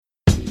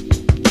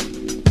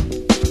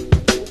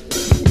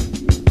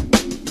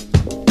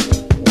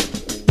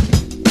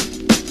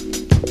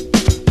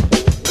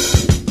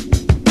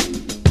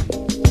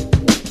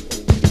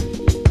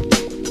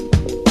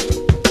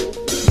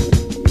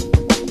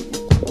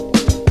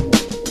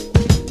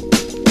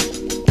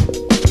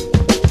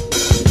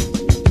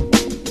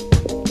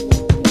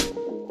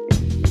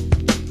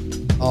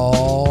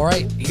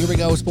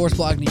Sports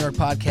Blog New York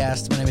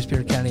podcast. My name is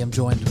Peter Kennedy. I'm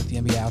joined with the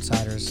NBA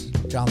Outsiders,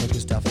 John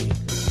Lucas Duffy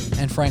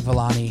and Frank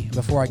Villani.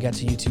 Before I get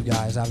to you two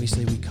guys,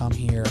 obviously we come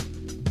here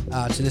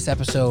to this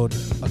episode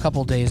a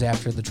couple days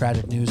after the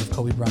tragic news of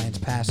Kobe Bryant's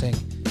passing.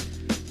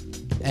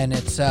 And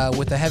it's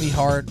with a heavy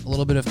heart, a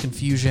little bit of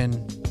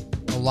confusion,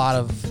 a lot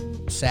of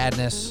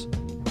sadness,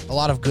 a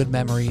lot of good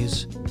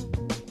memories,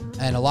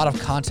 and a lot of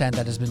content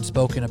that has been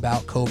spoken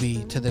about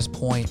Kobe to this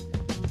point.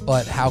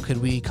 But how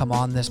could we come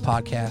on this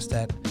podcast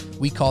that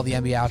we call the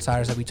NBA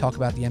Outsiders, that we talk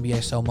about the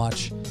NBA so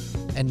much,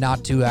 and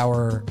not do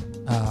our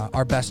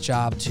best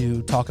job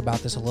to talk about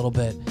this a little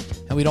bit?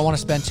 And we don't want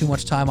to spend too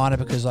much time on it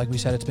because, like we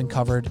said, it's been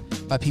covered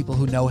by people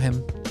who know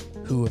him,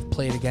 who have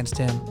played against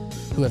him,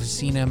 who have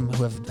seen him,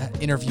 who have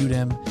interviewed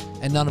him,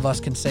 and none of us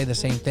can say the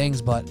same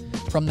things. But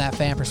from that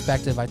fan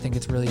perspective, I think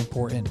it's really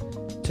important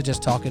to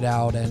just talk it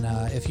out. And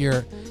if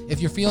you're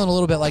feeling a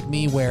little bit like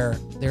me, where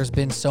there's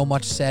been so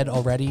much said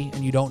already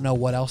and you don't know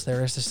what else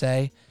there is to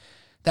say,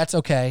 that's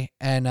okay.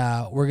 And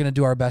we're going to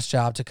do our best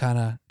job to kind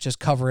of just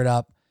cover it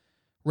up,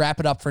 wrap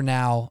it up for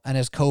now. And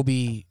as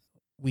Kobe,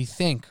 we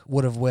think,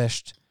 would have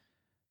wished,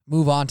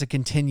 move on to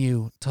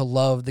continue to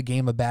love the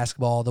game of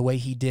basketball the way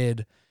he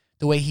did,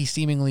 the way he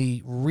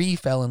seemingly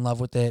fell in love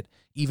with it,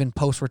 even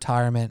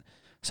post-retirement.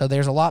 So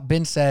there's a lot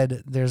been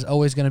said. There's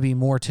always going to be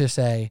more to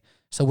say.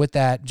 So with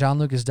that, John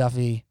Lucas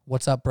Duffy,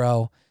 what's up,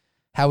 bro?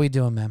 How we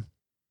doing, man?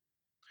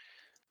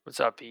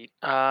 What's up, Pete?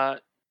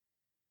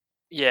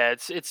 Yeah,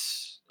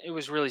 it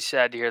was really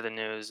sad to hear the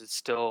news. It's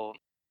still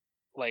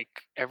like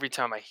every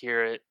time I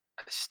hear it,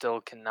 I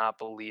still cannot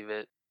believe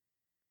it.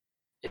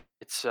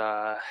 It's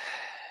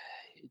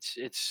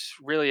it's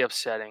really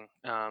upsetting.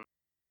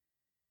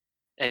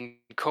 And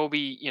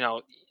Kobe,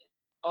 a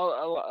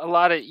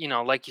lot of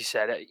like you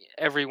said,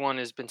 everyone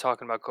has been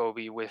talking about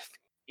Kobe with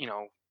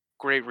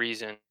great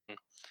reason.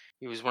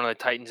 He was one of the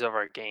titans of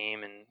our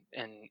game,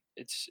 and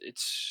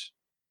it's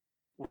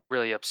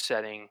really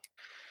upsetting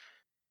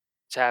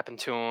it's happened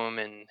to him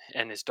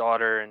and his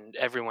daughter and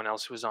everyone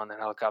else who was on that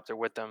helicopter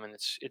with them. And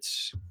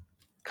it's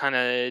kind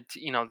of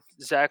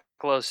Zach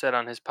Lowe said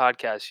on his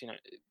podcast,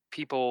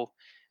 people,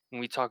 when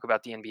we talk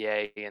about the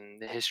NBA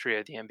and the history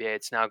of the NBA,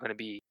 it's now going to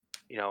be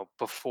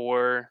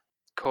before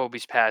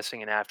Kobe's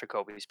passing and after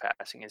Kobe's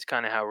passing. It's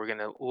kind of how we're going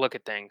to look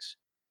at things.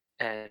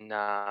 And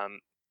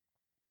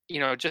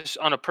just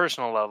on a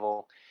personal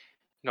level,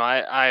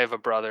 I have a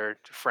brother,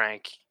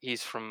 Frank.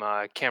 He's from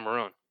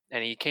Cameroon,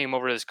 and he came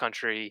over to this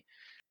country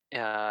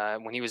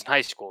when he was in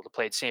high school to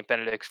play at St.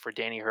 Benedict's for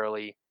Danny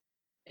Hurley.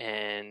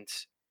 And,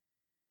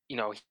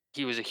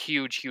 he was a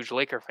huge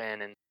Laker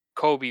fan. And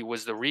Kobe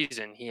was the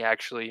reason he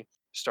actually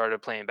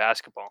started playing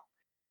basketball.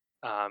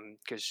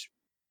 Because,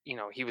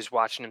 he was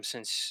watching him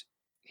since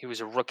he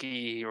was a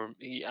rookie.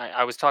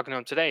 I was talking to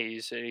him today. He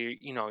said,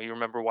 you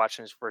remember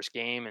watching his first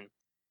game and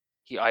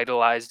he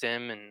idolized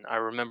him. And I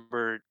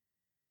remember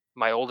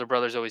my older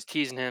brother's always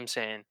teasing him,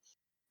 saying,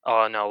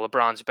 "Oh, no,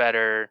 LeBron's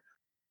better.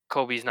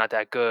 Kobe's not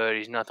that good.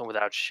 He's nothing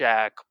without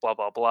Shaq, blah,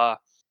 blah, blah."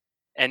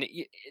 And,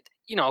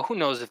 who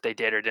knows if they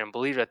did or didn't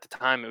believe it at the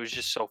time. It was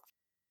just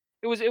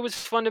it was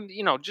fun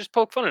to, just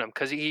poke fun at him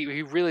because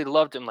he really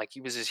loved him. Like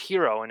he was his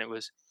hero. And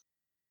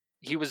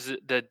he was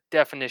the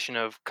definition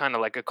of kind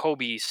of like a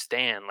Kobe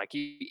stan. Like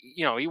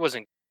he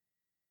wasn't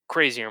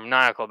crazy or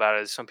maniacal about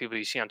it as some people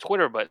you see on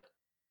Twitter, but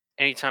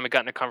anytime it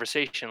got in a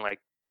conversation, like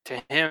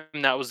to him,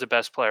 that was the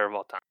best player of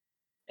all time.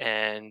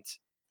 And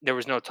there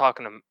was no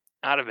talking him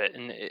out of it.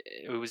 And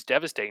it was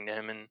devastating to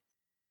him. And,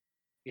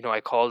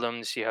 I called him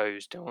to see how he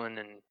was doing,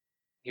 and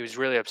he was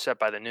really upset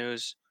by the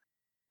news.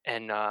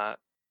 And and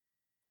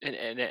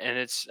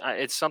it's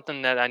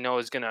something that I know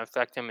is going to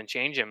affect him and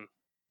change him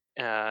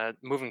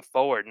moving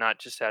forward, not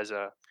just as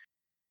a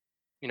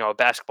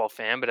basketball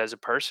fan, but as a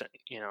person.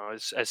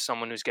 As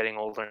someone who's getting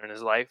older in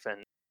his life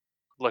and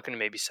looking to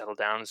maybe settle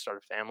down and start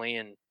a family.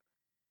 And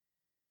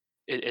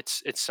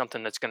it's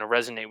something that's going to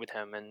resonate with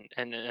him,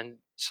 and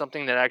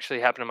something that actually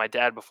happened to my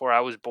dad before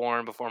I was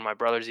born, before my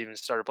brothers even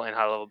started playing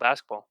high level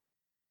basketball.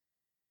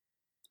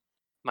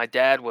 My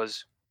dad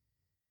was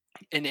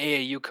an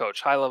AAU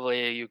coach, high level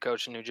AAU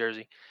coach in New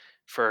Jersey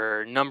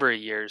for a number of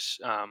years.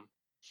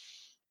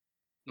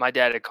 My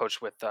dad had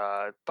coached with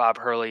Bob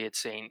Hurley at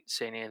St.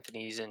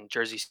 Anthony's in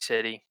Jersey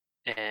City,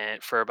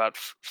 and for about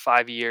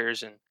 5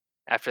 years. And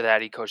after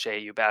that, he coached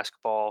AAU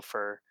basketball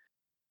for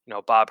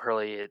Bob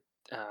Hurley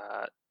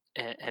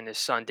and his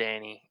son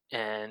Danny.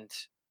 And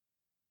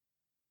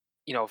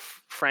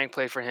Frank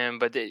played for him,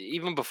 but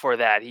even before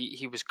that,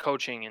 he was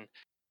coaching. And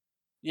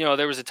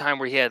there was a time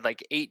where he had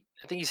like eight,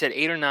 I think he said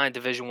 8 or 9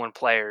 Division I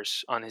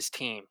players on his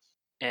team.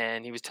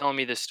 And he was telling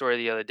me this story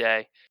the other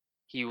day.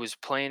 He was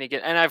playing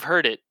again, and I've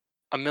heard it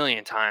a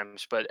million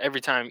times, but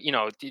every time,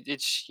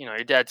 it's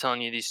your dad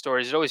telling you these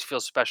stories. It always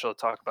feels special to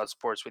talk about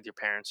sports with your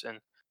parents.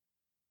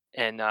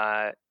 And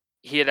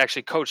he had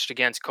actually coached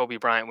against Kobe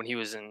Bryant when he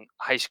was in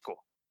high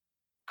school.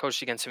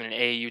 Coached against him in an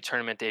AAU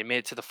tournament. They made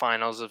it to the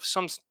finals of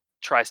some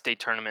tri-state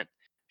tournament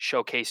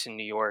showcase in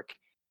New York.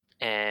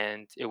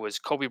 and it was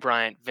Kobe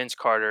Bryant, Vince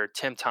Carter,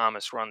 Tim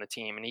Thomas were on the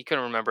team, and he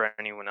couldn't remember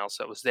anyone else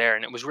that was there,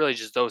 and it was really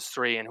just those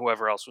three and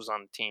whoever else was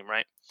on the team,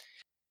 right?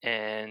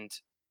 And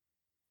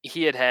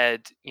he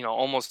had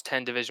almost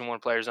 10 Division 1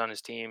 players on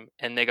his team,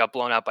 and they got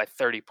blown out by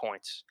 30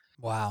 points.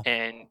 Wow.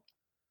 And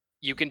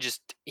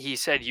he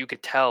said you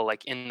could tell,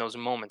 like, in those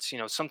moments,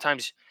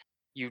 sometimes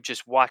you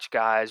just watch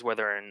guys,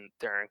 whether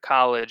they're in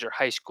college or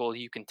high school,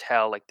 you can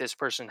tell like this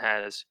person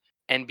has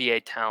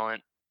NBA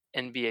talent,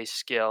 NBA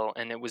skill,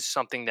 and it was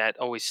something that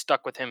always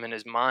stuck with him in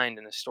his mind,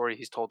 and a story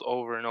he's told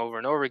over and over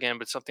and over again,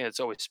 but something that's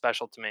always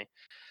special to me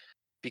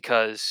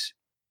because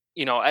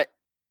you know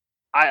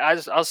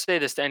I'll say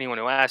this to anyone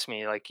who asks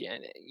me, like,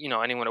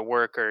 anyone at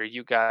work or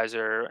you guys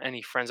or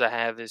any friends I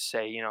have, is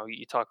say,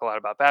 you talk a lot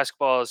about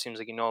basketball. It seems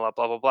like you know a lot,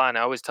 blah blah blah. And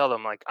I always tell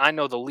them, like, I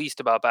know the least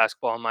about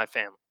basketball in my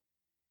family.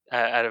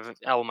 Out of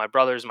all of my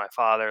brothers, my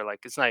father, like,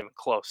 it's not even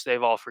close.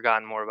 They've all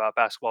forgotten more about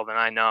basketball than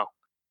I know.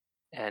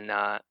 And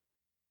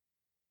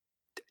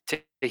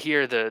to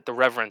hear the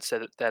reverence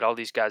that all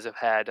these guys have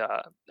had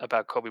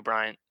about Kobe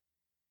Bryant,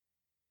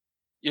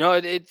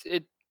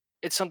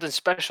 it's something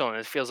special, and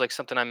it feels like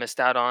something I missed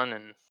out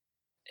on.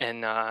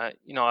 And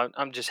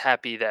I'm just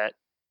happy that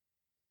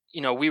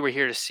we were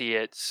here to see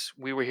it.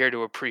 We were here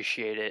to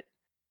appreciate it,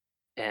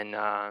 and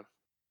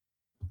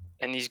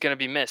he's gonna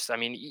be missed. I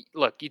mean,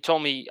 look, you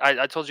told me,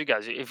 I told you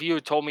guys, if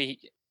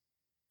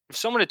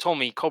someone had told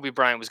me Kobe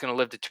Bryant was gonna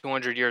live to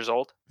 200 years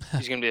old,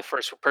 he's gonna be the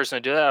first person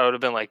to do that, I would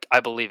have been like, I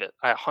believe it.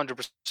 I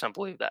 100%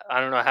 believe that. I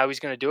don't know how he's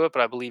gonna do it,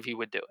 but I believe he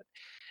would do it.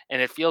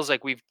 And it feels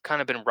like we've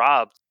kind of been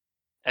robbed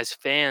as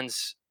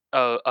fans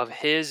of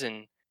his,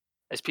 and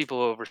as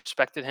people who have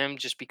respected him,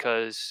 just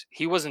because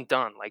he wasn't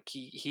done. Like,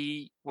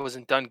 he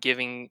wasn't done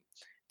giving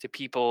to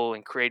people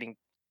and creating,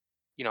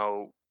 you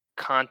know,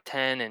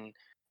 content,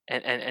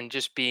 and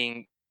just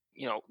being,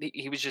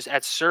 he was just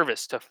at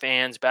service to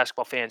fans,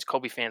 basketball fans,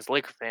 Kobe fans,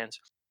 Laker fans,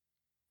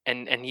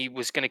 and he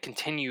was going to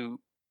continue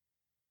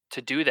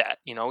to do that.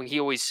 He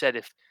always said,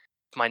 if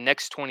my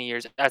next 20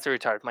 years after he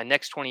retired, if my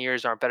next 20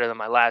 years aren't better than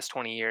my last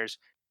 20 years,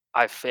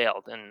 I've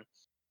failed. And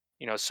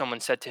someone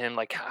said to him,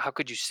 like, how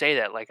could you say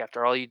that? Like,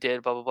 after all you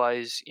did, blah blah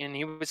blah. And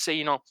he would say,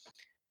 you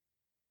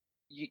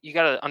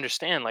got to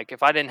understand, like,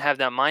 if I didn't have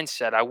that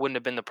mindset, I wouldn't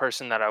have been the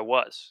person that I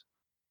was.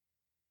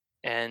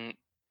 And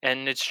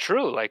it's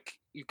true. Like,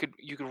 you could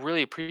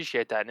really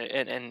appreciate that.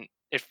 And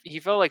if he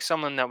felt like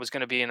someone that was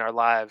going to be in our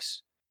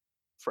lives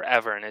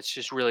forever, and it's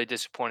just really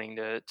disappointing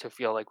to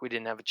feel like we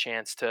didn't have a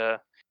chance to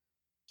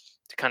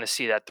kind of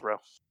see that through.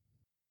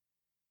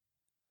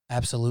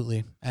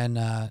 Absolutely. And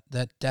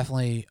that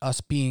definitely, us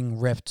being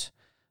ripped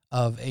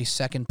of a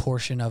second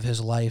portion of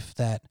his life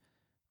that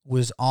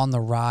was on the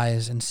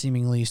rise and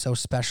seemingly so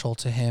special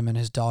to him and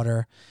his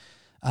daughter,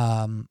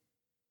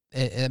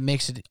 it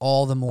makes it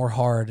all the more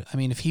hard. I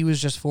mean, if he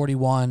was just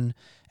 41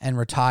 and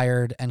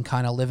retired and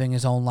kind of living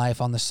his own life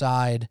on the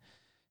side,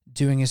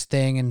 doing his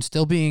thing and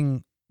still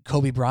being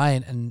Kobe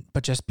Bryant,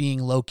 but just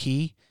being low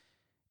key,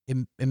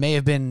 it may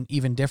have been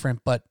even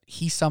different, but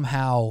he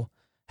somehow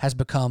has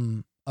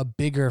become a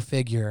bigger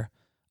figure,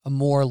 a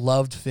more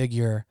loved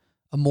figure,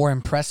 a more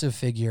impressive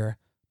figure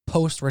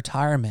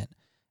post-retirement.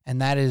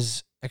 And that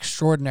is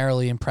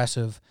extraordinarily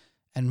impressive,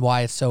 and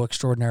why it's so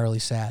extraordinarily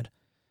sad.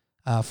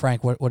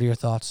 Frank, what are your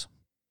thoughts?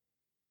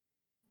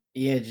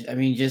 Yeah, I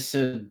mean, just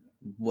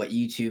what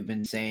YouTube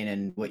been saying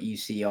and what you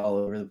see all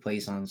over the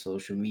place on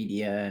social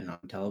media and on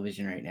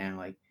television right now,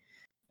 like,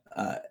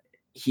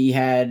 he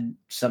had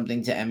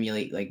something to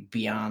emulate, like,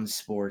 beyond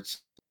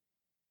sports.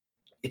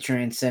 It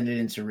transcended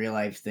into real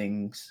life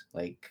things.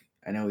 Like,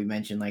 I know we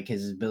mentioned, like,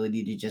 his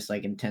ability to just,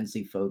 like,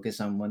 intensely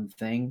focus on one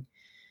thing,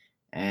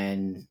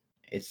 and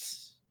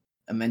it's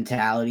a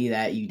mentality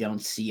that you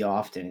don't see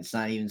often. It's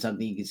not even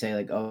something you could say,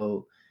 like,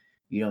 oh,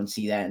 you don't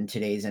see that in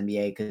today's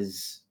NBA,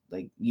 because,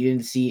 like, you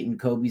didn't see it in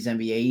Kobe's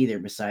NBA either.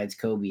 Besides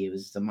Kobe, it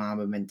was the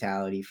Mamba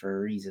mentality for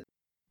a reason.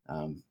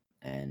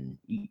 And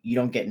you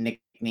don't get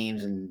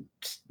nicknames and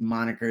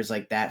monikers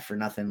like that for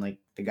nothing. Like,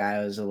 the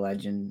guy was a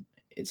legend.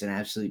 It's an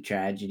absolute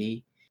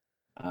tragedy.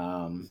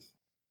 I'm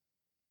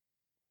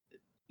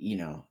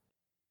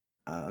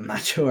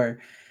not sure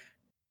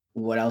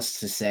what else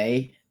to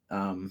say.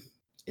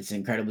 It's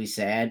incredibly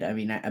sad. I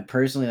mean, I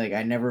personally, like,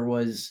 I never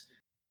was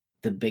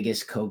the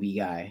biggest Kobe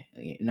guy.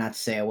 Not to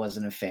say I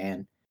wasn't a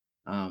fan,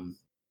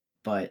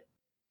 but,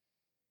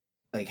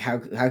 like, how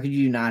could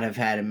you not have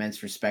had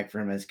immense respect for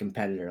him as a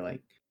competitor?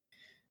 Like,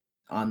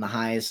 on the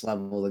highest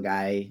level, the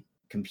guy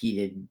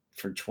competed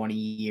for 20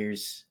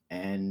 years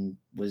and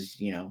was,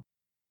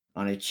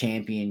 on a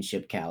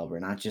championship caliber,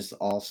 not just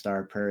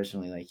all-star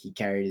personally. Like, he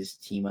carried his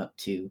team up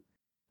to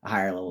a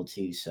higher level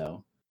too.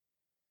 So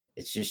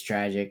it's just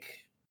tragic.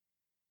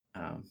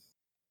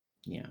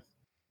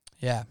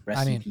 Yeah.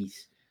 Rest in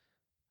peace.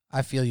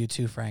 I feel you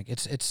too, Frank.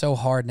 It's so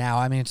hard now.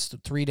 I mean, it's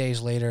 3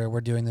 days later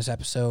we're doing this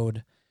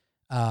episode,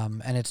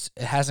 and it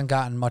hasn't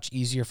gotten much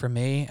easier for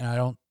me, and I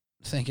don't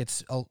think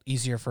it's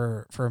easier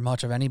for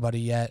much of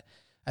anybody yet.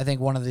 I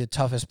think one of the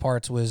toughest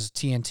parts was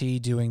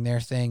TNT doing their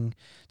thing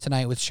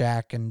tonight with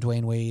Shaq and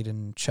Dwayne Wade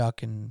and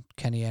Chuck and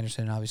Kenny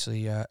Anderson,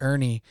 obviously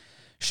Ernie.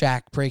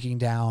 Shaq breaking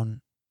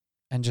down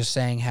and just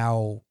saying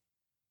how,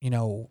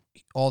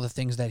 all the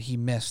things that he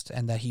missed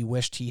and that he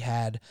wished he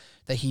had,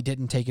 that he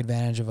didn't take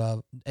advantage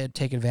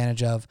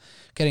of,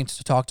 getting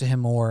to talk to him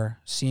more,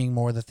 seeing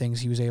more of the things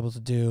he was able to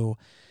do,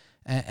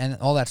 and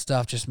all that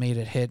stuff just made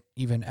it hit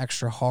even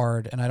extra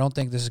hard. And I don't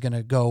think this is going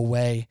to go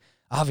away.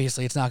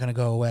 Obviously, it's not going to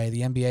go away.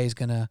 The NBA is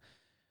going to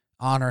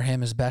honor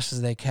him as best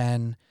as they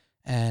can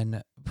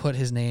and put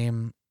his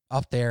name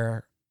up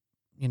there,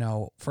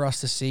 for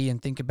us to see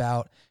and think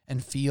about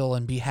and feel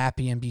and be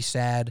happy and be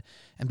sad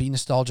and be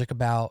nostalgic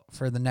about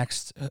for the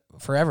next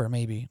forever,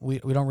 maybe. We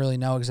don't really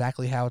know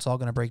exactly how it's all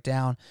going to break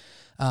down.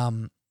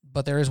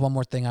 But there is one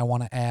more thing I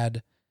want to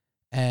add.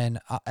 And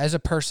as a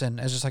person,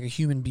 as just like a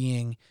human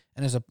being,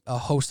 and as a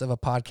host of a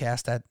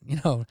podcast that,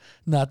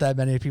 not that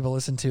many people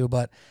listen to,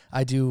 but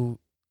I do,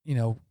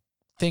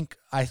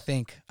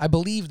 I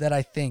believe that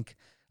I think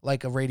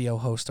like a radio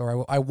host,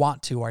 or I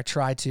want to, or I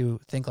try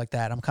to think like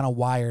that. I'm kind of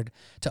wired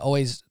to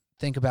always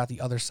think about the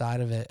other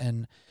side of it.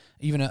 And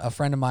even a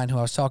friend of mine who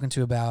I was talking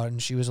to about,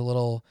 and she was a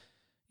little,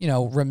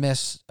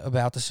 remiss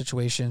about the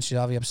situation. She's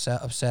obviously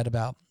upset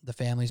about the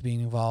families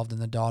being involved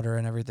and the daughter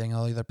and everything,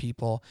 all the other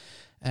people.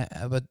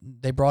 But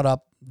they brought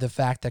up the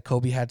fact that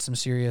Kobe had some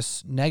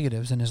serious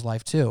negatives in his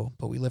life too,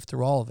 but we lived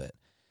through all of it.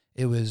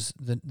 It was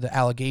the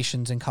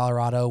allegations in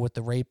Colorado with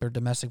the rape or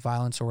domestic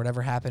violence or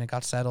whatever happened. It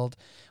got settled.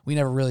 We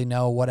never really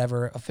know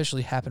whatever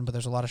officially happened, but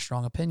there's a lot of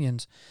strong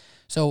opinions.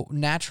 So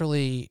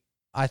naturally,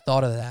 I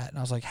thought of that, and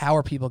I was like, how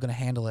are people going to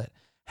handle it?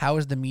 How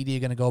is the media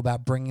going to go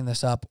about bringing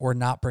this up or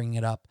not bringing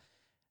it up?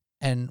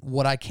 And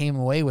what I came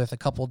away with a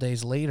couple of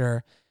days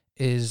later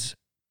is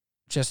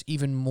just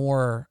even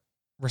more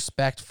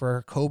respect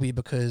for Kobe,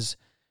 because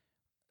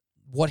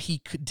what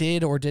he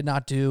did or did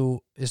not do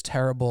is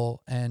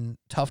terrible and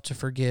tough to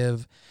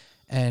forgive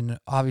and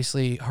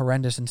obviously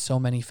horrendous in so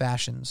many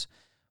fashions.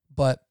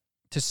 But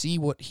to see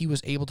what he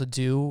was able to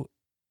do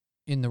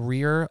in the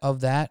rear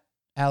of that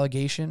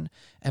allegation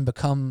and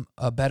become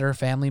a better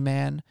family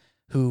man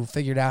who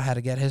figured out how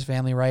to get his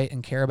family right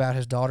and care about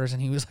his daughters.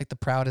 And he was like the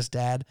proudest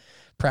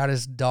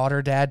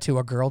daughter dad to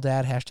a girl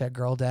dad,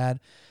 #girl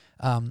dad,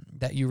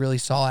 that you really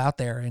saw out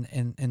there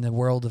in the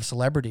world of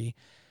celebrity.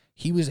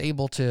 He was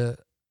able to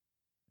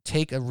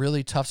take a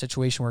really tough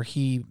situation where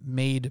he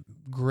made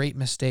great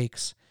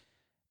mistakes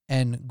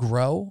and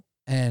grow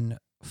and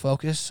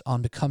focus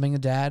on becoming a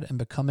dad and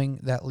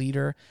becoming that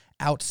leader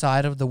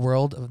outside of the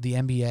world of the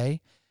NBA.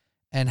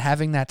 And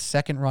having that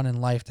second run in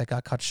life that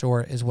got cut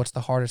short is what's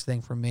the hardest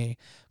thing for me,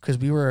 because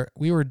we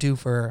were due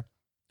for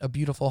a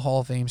beautiful Hall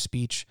of Fame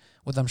speech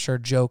with, I'm sure,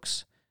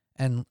 jokes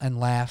and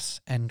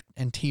laughs and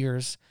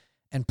tears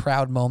and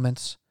proud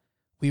moments.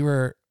 We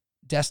were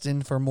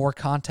destined for more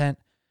content,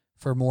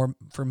 for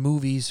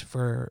movies,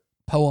 for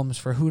poems,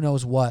 for who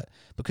knows what,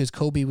 because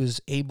Kobe was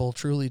able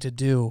truly to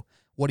do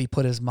what he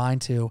put his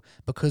mind to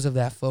because of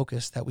that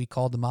focus that we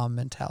called the Mamba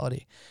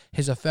mentality.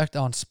 His effect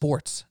on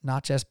sports,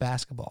 not just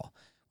basketball,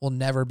 will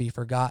never be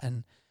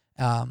forgotten.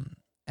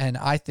 And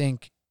I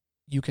think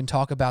you can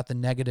talk about the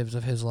negatives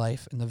of his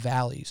life and the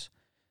valleys,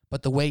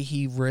 but the way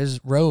he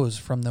rose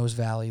from those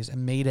valleys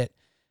and made it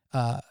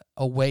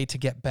a way to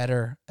get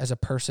better as a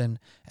person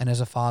and as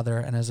a father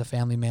and as a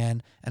family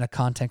man and a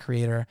content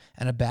creator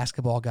and a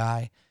basketball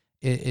guy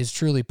is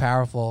truly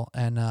powerful,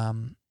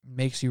 and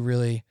makes you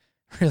really,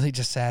 really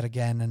just sad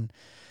again. And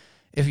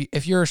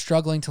if you're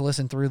struggling to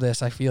listen through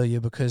this, I feel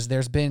you, because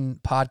there's been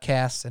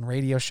podcasts and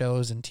radio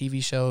shows and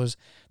TV shows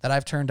that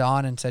I've turned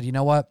on and said, you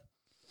know what?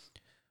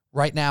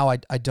 Right now,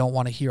 I don't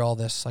want to hear all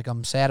this. Like,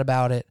 I'm sad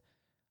about it.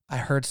 I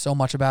heard so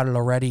much about it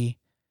already.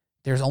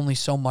 There's only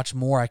so much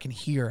more I can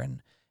hear,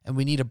 and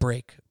we need a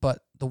break. But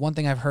the one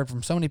thing I've heard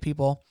from so many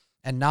people,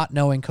 and not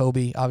knowing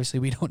Kobe, obviously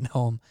we don't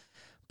know him,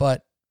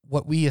 but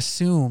what we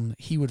assume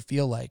he would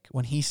feel like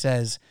when he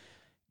says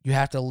you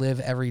have to live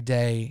every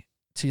day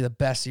to the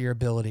best of your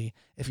ability.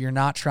 If you're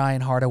not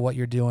trying hard at what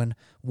you're doing,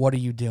 what are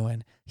you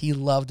doing? He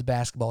loved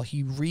basketball.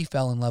 He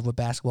fell in love with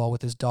basketball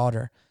with his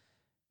daughter.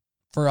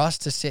 For us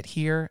to sit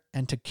here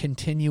and to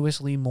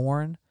continuously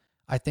mourn,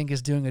 I think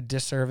is doing a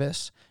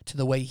disservice to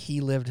the way he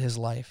lived his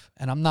life.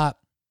 And I'm not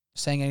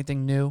saying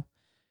anything new,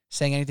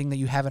 saying anything that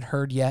you haven't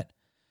heard yet,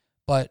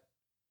 but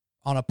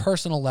on a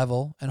personal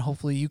level, and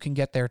hopefully you can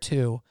get there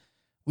too,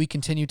 we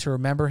continue to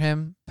remember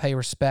him, pay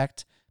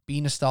respect,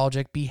 be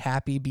nostalgic, be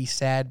happy, be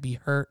sad, be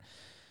hurt,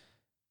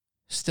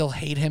 still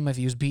hate him if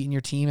he was beating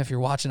your team, if you're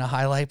watching a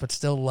highlight, but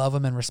still love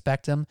him and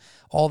respect him.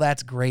 All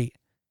that's great.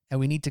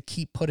 And we need to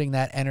keep putting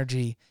that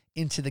energy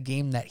into the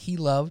game that he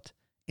loved,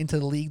 into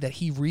the league that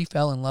he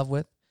fell in love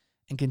with,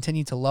 and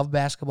continue to love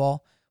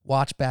basketball,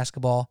 watch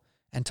basketball,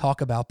 and talk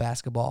about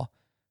basketball.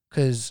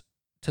 Because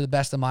to the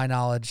best of my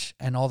knowledge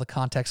and all the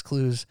context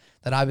clues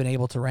that I've been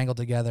able to wrangle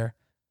together,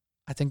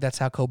 I think that's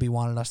how Kobe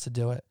wanted us to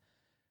do it.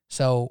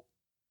 So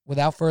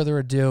without further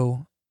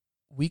ado,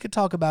 we could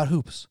talk about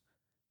hoops.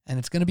 And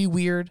it's going to be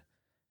weird.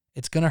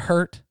 It's going to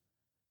hurt.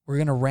 We're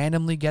going to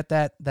randomly get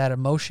that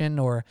emotion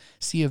or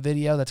see a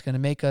video that's going to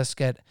make us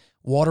get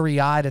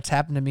watery-eyed. It's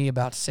happened to me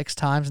about 6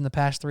 times in the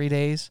past 3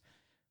 days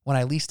when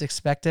I least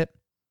expect it.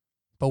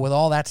 But with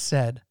all that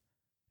said,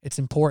 it's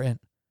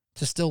important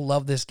to still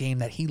love this game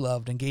that he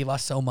loved and gave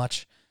us so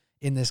much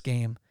in this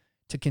game,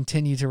 to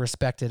continue to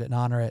respect it and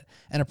honor it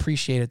and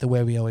appreciate it the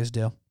way we always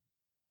do.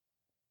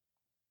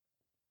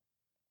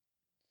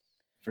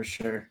 For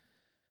sure.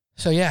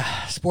 So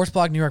yeah, Sports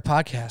Blog New York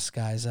podcast,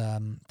 guys.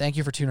 Thank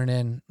you for tuning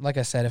in. Like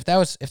I said,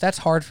 if that's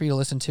hard for you to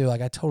listen to,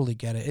 like, I totally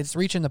get it. It's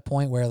reaching the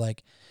point where,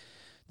 like,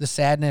 the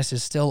sadness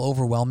is still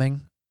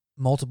overwhelming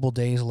multiple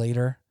days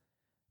later,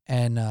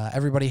 and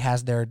everybody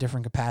has their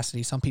different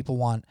capacity. Some people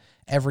want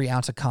every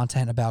ounce of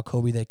content about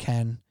Kobe they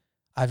can.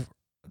 I've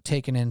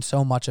taken in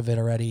so much of it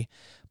already,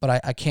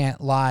 but I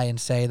can't lie and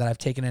say that I've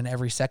taken in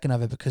every second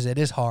of it, because it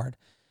is hard.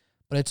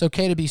 But it's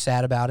okay to be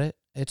sad about it.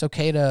 It's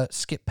okay to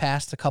skip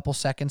past a couple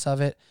seconds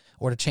of it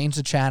or to change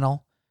the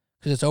channel,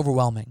 because it's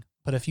overwhelming.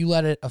 But if you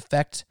let it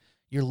affect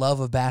your love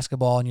of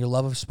basketball and your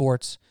love of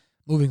sports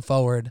moving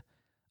forward,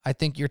 I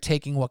think you're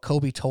taking what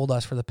Kobe told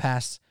us for the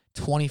past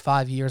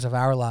 25 years of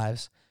our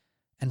lives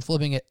and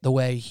flipping it the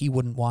way he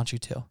wouldn't want you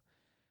to.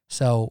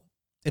 So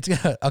it's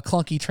a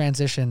clunky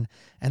transition,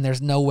 and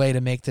there's no way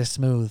to make this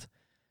smooth.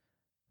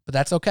 But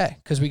that's okay,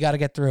 because we got to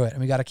get through it,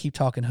 and we got to keep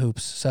talking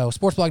hoops. So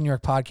Sports Blog New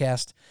York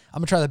podcast, I'm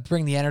going to try to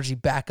bring the energy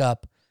back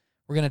up.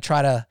 We're going to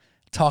try to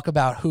talk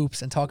about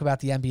hoops and talk about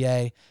the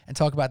NBA and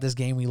talk about this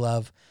game we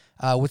love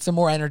with some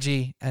more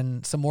energy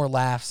and some more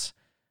laughs,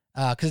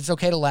 because it's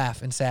okay to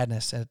laugh in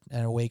sadness and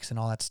awakes and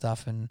all that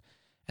stuff. And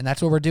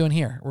that's what we're doing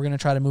here. We're going to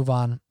try to move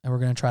on, and we're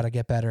going to try to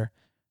get better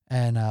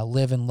and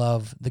live and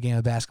love the game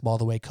of basketball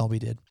the way Kobe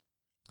did.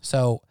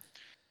 So,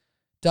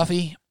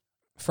 Duffy,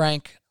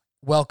 Frank,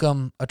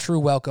 welcome, a true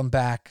welcome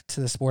back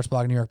to the Sports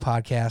Blog New York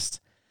podcast.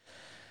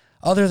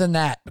 Other than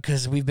that,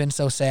 because we've been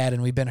so sad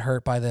and we've been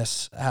hurt by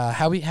this,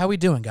 how we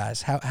doing,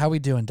 guys? How we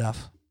doing,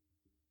 Duff?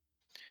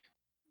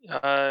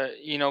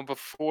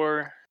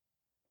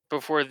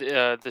 Before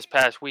this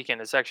past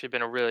weekend, it's actually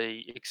been a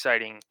really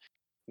exciting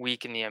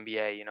week in the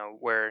NBA.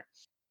 Where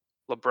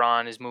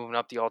LeBron is moving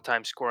up the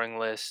all-time scoring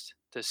list.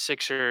 The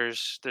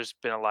Sixers, there's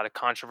been a lot of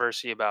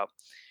controversy about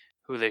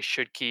who they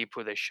should keep,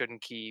 who they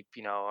shouldn't keep.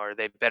 Are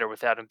they better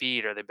without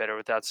Embiid? Are they better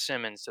without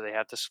Simmons? Do they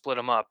have to split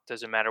them up?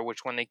 Doesn't matter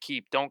which one they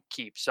keep, don't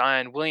keep.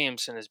 Zion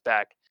Williamson is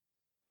back.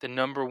 The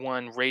number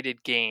 1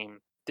 rated game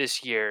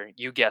this year,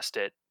 you guessed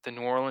it, the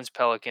New Orleans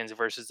Pelicans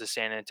versus the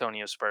San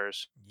Antonio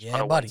Spurs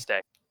on a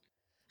Wednesday.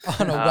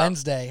 On a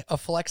Wednesday, a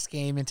flex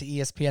game into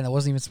ESPN that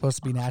wasn't even supposed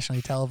to be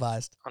nationally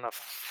televised. On a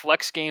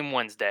flex game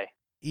Wednesday.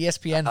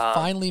 ESPN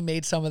finally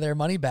made some of their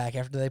money back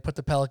after they put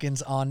the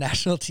Pelicans on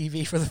national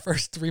TV for the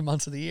first 3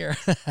 months of the year.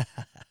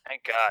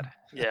 Thank God.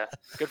 Yeah,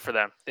 good for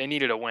them. They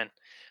needed a win.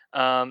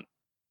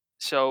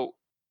 So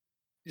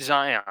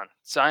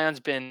Zion's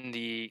been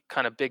the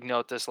kind of big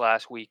note this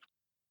last week.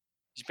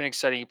 He's been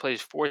exciting. He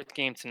plays 4th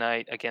game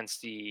tonight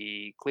against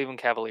the Cleveland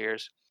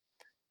Cavaliers.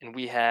 And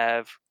we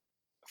have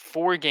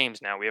 4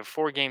 games now. We have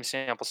 4-game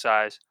sample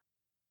size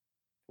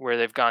where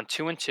they've gone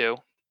 2-2.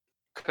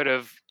 Could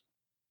have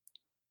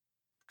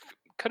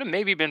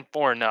maybe been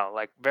 4-0,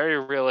 like very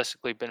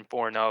realistically been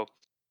 4-0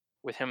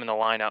 with him in the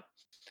lineup.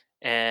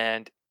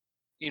 And,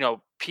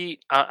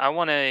 Pete, I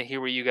want to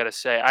hear what you got to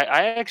say.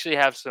 I actually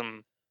have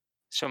some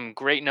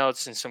great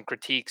notes and some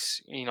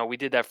critiques. We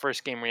did that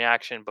first game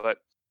reaction, but,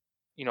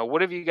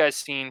 what have you guys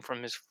seen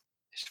from his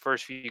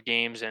first few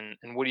games, and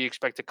what do you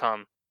expect to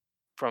come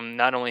from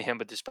not only him,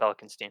 but this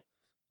Pelicans team?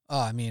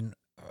 I mean,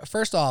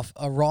 first off,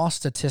 a raw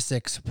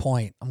statistics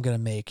point I'm going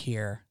to make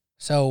here.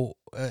 So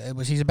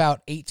he's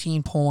about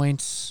 18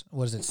 points.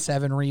 What is it?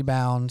 7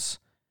 rebounds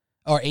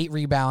or 8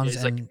 rebounds.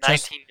 He's like 19 and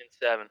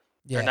 7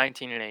 or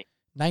 19 and 8.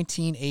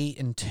 19, 8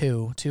 and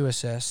 2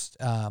 assists.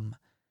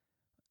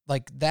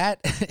 Like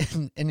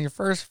that in your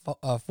first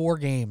 4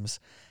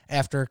 games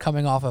after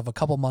coming off of a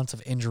couple months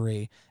of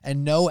injury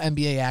and no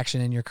NBA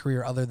action in your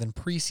career other than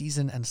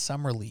preseason and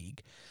summer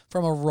league.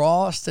 From a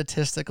raw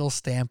statistical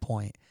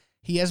standpoint,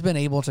 he has been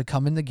able to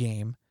come in the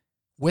game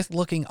with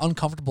looking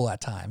uncomfortable at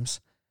times,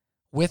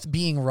 with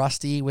being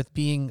rusty, with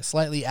being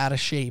slightly out of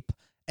shape,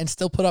 and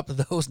still put up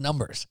those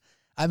numbers.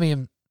 I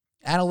mean,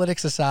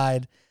 analytics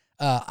aside,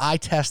 eye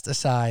test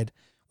aside,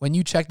 when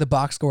you check the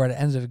box score at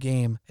the end of the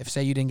game, if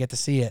say you didn't get to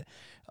see it,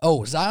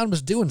 Zion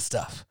was doing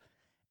stuff.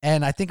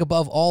 And I think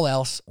above all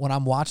else, when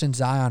I'm watching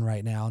Zion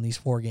right now in these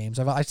 4 games,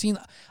 I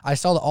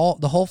saw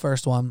the whole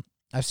first one.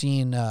 I've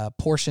seen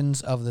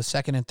portions of the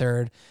second and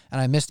third,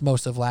 and I missed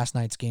most of last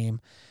night's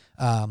game.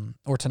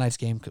 Or tonight's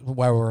game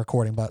while we're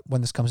recording, but when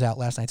this comes out,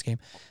 last night's game,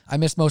 I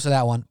missed most of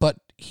that one. But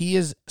he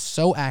is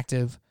so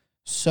active,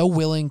 so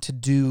willing to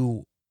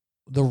do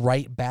the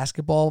right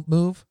basketball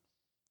move.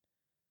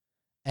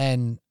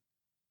 And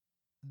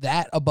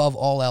that, above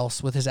all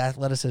else, with his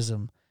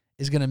athleticism,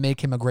 is going to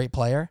make him a great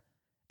player.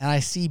 And I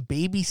see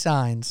baby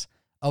signs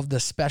of the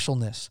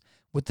specialness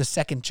with the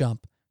second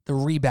jump, the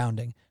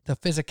rebounding, the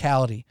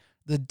physicality,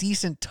 the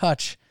decent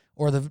touch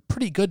or the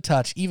pretty good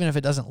touch, even if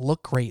it doesn't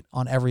look great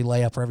on every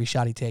layup or every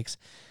shot he takes.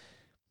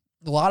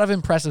 A lot of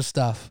impressive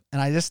stuff.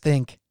 And I just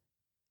think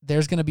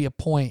there's going to be a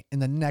point in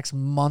the next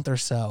month or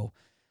so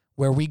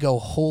where we go,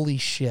 holy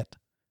shit.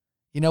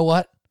 You know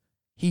what?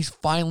 He's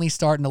finally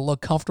starting to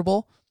look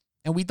comfortable,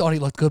 and we thought he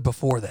looked good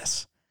before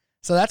this.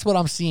 So that's what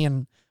I'm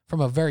seeing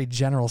from a very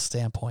general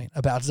standpoint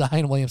about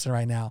Zion Williamson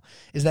right now,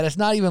 is that it's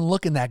not even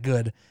looking that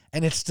good,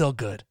 and it's still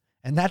good.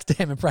 And that's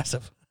damn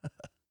impressive.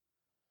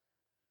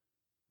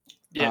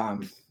 Yeah.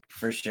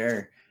 For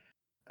sure.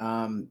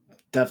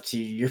 Duff, to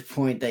your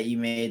point that you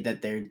made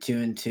that they're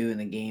 2-2 in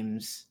the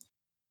games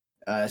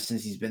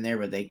since he's been there,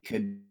 but they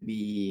could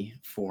be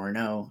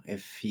 4-0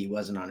 if he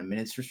wasn't on a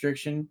minutes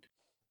restriction.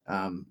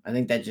 I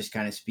think that just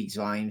kind of speaks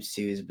volumes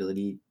to his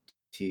ability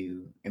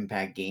to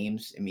impact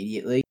games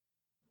immediately,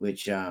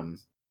 which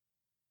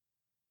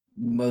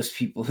most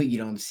people, you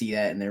don't see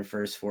that in their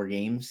first 4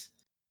 games.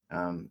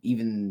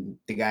 Even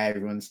the guy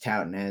everyone's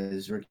touting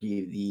as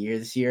rookie of the year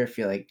this year, I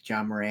feel like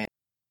John Morant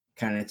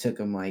kind of took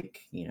him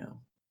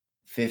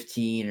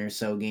 15 or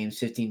so games,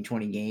 15,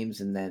 20 games.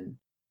 And then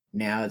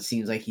now it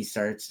seems like he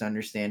starts to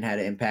understand how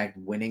to impact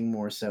winning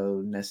more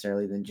so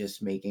necessarily than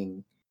just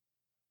making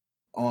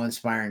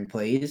awe-inspiring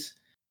plays.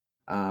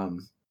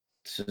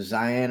 So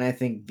Zion, I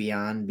think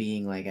beyond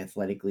being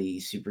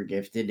athletically super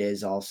gifted,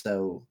 is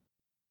also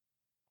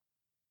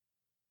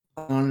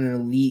on an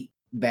elite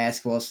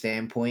basketball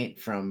standpoint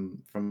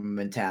from a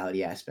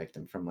mentality aspect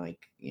and from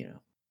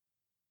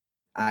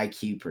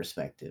IQ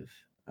perspective.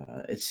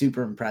 It's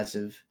super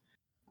impressive,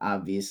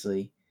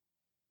 obviously.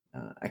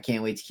 I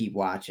can't wait to keep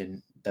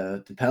watching.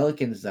 The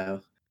Pelicans,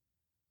 though,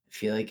 I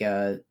feel like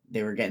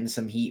they were getting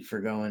some heat for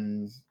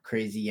going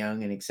crazy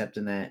young and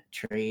accepting that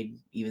trade,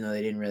 even though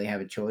they didn't really have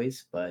a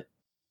choice. But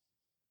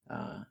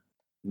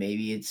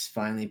maybe it's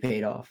finally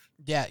paid off.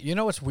 Yeah, you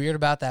know what's weird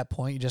about that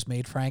point you just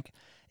made, Frank?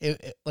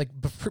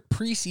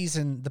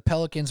 Preseason, the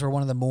Pelicans were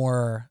one of the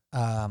more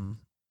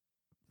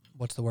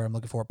what's the word I'm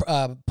looking for?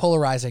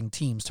 Polarizing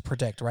teams to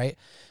predict, right?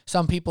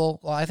 Some people,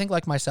 well, I think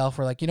like myself,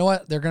 were like, you know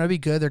what? They're going to be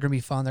good. They're going to be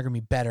fun. They're going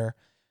to be better.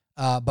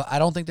 But I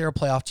don't think they're a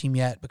playoff team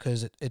yet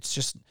because it's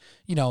just,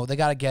 they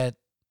got to get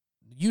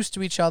used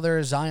to each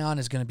other. Zion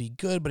is going to be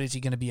good, but is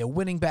he going to be a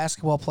winning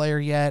basketball player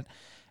yet?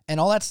 And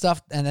all that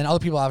stuff. And then other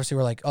people obviously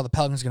were like, oh, the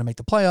Pelicans are going to make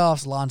the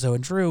playoffs. Lonzo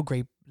and Drew,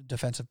 great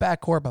defensive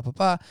backcourt, blah, blah,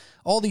 blah.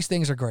 All these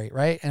things are great,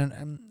 right?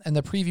 And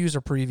the previews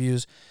are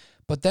previews.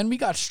 But then we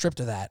got stripped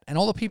of that. And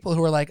all the people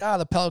who were like,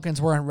 the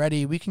Pelicans weren't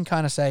ready, we can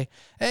kind of say,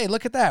 hey,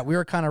 look at that. We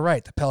were kind of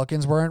right. The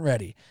Pelicans weren't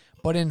ready.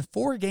 But in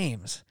 4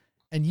 games,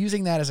 and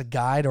using that as a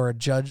guide or a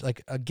judge,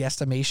 like a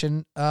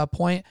guesstimation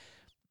point,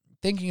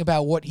 thinking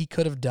about what he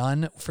could have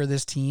done for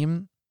this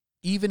team,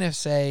 even if,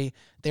 say,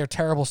 their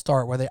terrible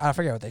start where I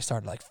forget what they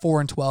started,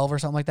 4-12 or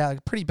something like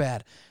that, pretty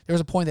bad. There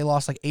was a point they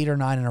lost 8 or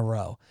 9 in a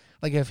row.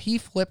 If he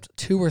flipped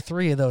 2 or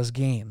 3 of those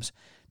games,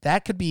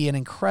 that could be an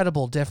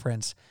incredible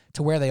difference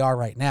to where they are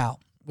right now.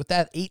 With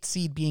that 8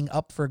 seed being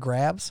up for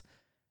grabs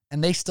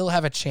and they still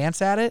have a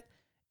chance at it,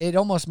 it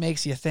almost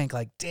makes you think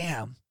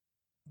damn,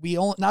 we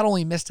not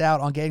only missed out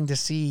on getting to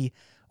see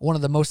one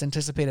of the most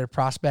anticipated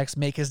prospects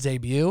make his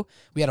debut,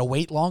 we had to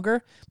wait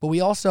longer, but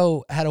we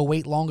also had to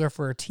wait longer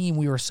for a team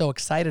we were so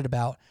excited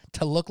about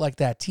to look like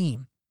that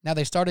team. Now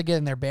they started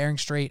getting their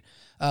bearings straight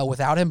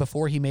without him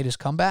before he made his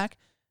comeback,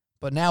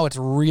 but now it's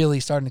really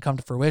starting to come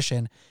to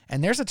fruition.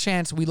 And there's a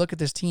chance we look at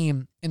this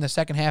team in the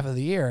second half of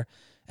the year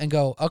and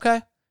go,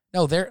 okay,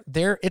 no,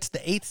 it's the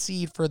 8th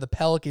seed for the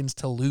Pelicans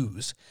to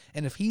lose.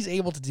 And if he's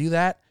able to do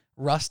that,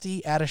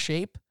 rusty, out of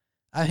shape,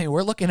 I mean,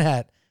 we're looking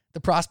at the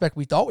prospect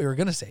we thought we were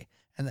going to see.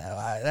 And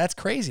that's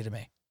crazy to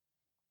me.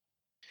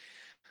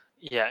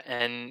 Yeah,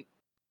 and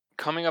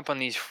coming up on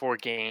these 4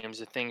 games,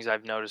 the things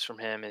I've noticed from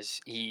him is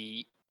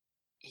he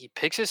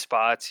picks his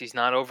spots. He's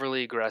not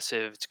overly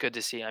aggressive. It's good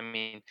to see. I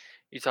mean,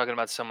 you're talking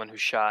about someone who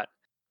shot,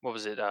 what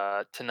was it?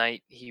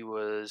 Tonight he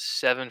was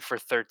 7 for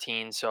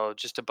 13, so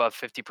just above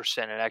 50%.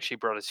 It actually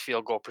brought his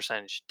field goal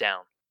percentage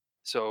down.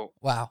 So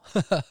wow.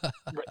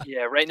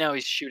 yeah, right now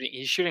he's shooting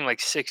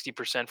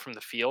 60% from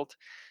the field.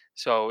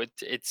 So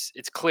it's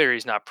clear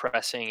he's not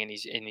pressing and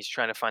he's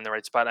trying to find the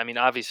right spot. I mean,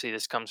 obviously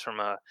this comes from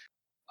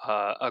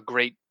a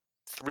great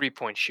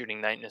 3-point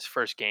shooting night in his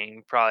first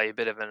game. Probably a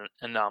bit of an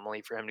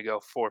anomaly for him to go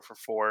 4 for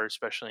 4,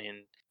 especially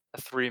in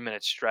a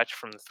 3-minute stretch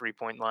from the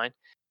 3-point line.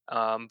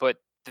 But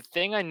the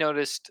thing I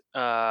noticed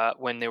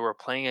when they were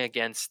playing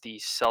against the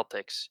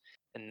Celtics,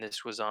 and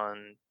this was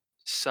on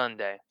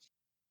Sunday,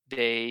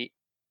 the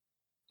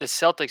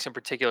Celtics in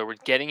particular were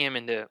getting him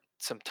into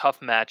some tough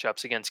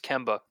matchups against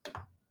Kemba.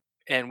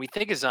 And we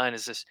think of Zion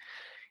as this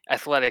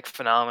athletic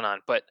phenomenon,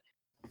 but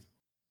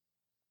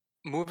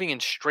moving in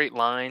straight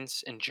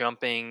lines and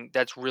jumping,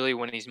 that's really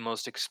when he's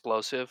most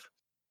explosive.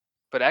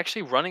 But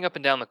actually running up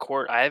and down the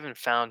court, I haven't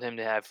found him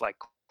to have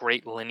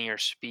great linear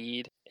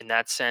speed in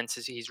that sense.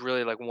 Is he's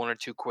really 1 or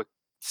 2 quick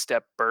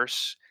step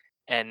bursts,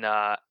 and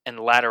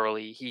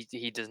laterally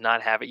he does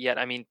not have it yet.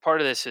 I mean,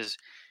 part of this is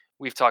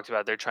we've talked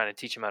about they're trying to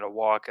teach him how to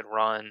walk and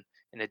run,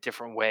 in a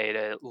different way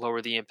to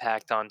lower the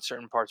impact on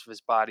certain parts of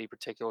his body,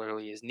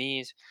 particularly his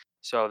knees,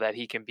 so that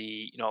he can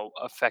be,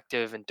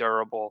 effective and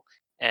durable.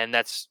 And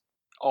that's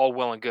all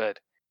well and good.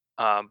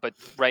 But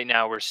right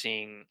now we're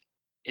seeing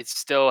it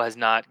still has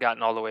not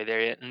gotten all the way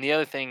there yet. And the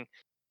other thing,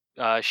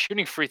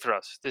 shooting free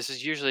throws. This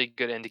is usually a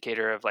good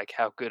indicator of like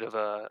how good of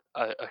a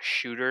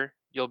shooter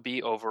you'll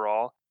be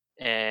overall.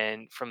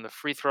 And from the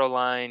free throw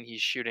line,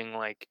 he's shooting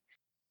like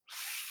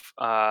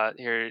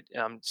here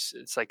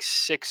it's like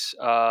 6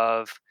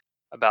 of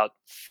about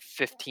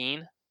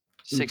 15,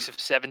 6 Oof, of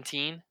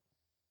 17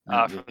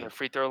 not from the good.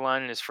 free throw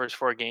line in his first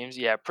 4 games.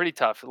 Yeah, pretty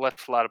tough. It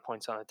left a lot of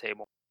points on the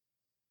table.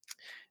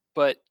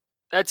 But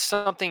that's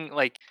something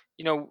like,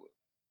 you know,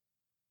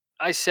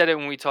 I said it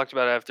when we talked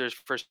about it after his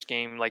first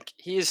game. Like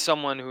he is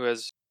someone who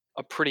has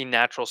a pretty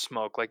natural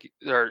smoke, like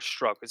or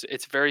stroke.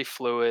 It's very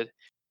fluid,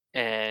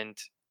 and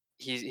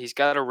he's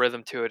got a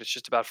rhythm to it. It's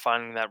just about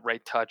finding that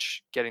right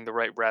touch, getting the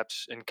right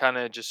reps, and kind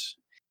of just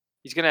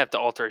he's gonna have to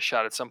alter his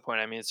shot at some point.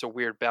 I mean, it's a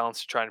weird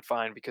balance to try and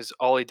find because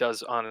all he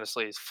does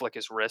honestly is flick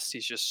his wrist.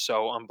 He's just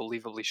so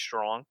unbelievably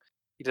strong.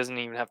 He doesn't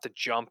even have to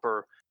jump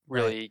or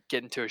Right. really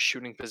get into a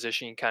shooting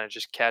position. He kind of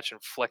just catch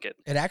and flick it,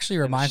 It actually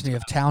and it's reminds just me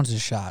about of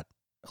Towns' shot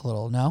a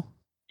little. No.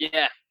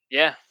 yeah,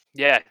 yeah,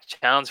 yeah.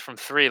 Towns from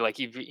 3, like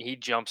he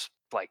jumps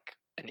like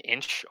an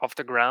inch off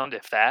the ground,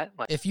 if that.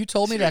 Like If you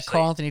told me that seriously,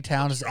 Karl-Anthony so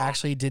Towns strong.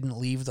 actually didn't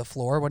leave the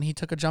floor when he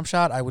took a jump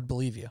shot, I would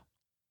believe you.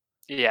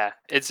 Yeah,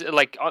 it's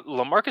like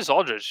Lamarcus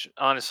Aldridge.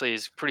 Honestly,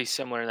 is pretty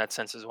similar in that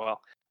sense as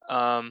well.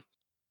 Um,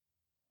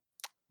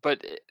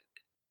 but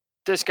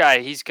this guy,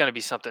 he's going to be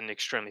something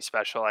extremely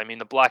special. I mean,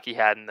 the block he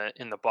had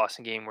in the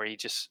Boston game where he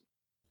just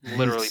He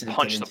literally sent it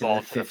punched the into ball the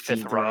into the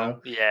fifth 15th row.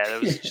 row. Yeah,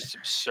 that was just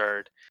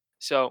absurd.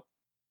 So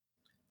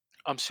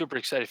I'm super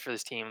excited for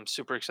this team. I'm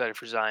super excited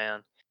for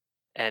Zion.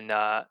 And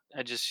I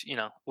just,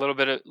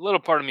 little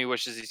part of me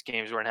wishes these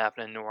games weren't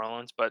happening in New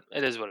Orleans, but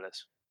it is what it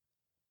is.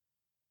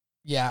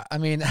 Yeah, I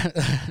mean,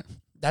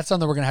 that's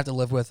something we're gonna have to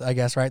live with, I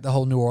guess, right? The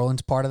whole New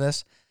Orleans part of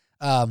this.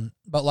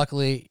 But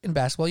luckily in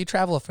basketball, you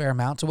travel a fair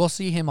amount, so we'll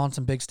see him on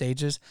some big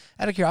stages.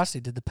 Out of curiosity,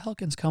 did the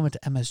Pelicans come into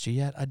MSG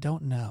yet? I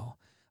don't know.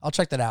 I'll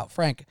check that out,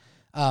 Frank.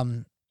 Ye-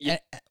 Well,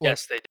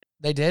 yes, they did.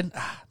 they did.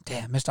 Ah,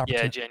 damn, missed Yeah,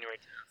 opportunity. January.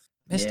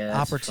 Missed Yeah,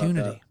 that's a fuck up.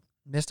 opportunity.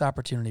 Missed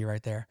opportunity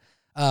right there.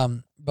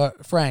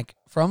 But Frank,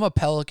 from a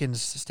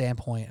Pelicans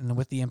standpoint, and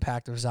with the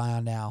impact of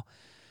Zion now,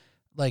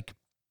 like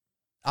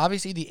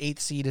obviously the 8th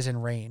seed is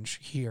in range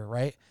here,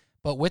 right?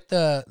 But with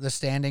the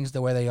standings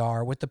the way they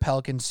are, with the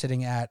Pelicans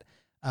sitting at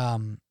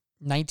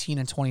 19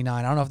 and 29,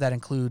 I don't know if that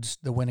includes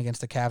the win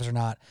against the Cavs or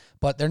not,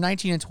 but they're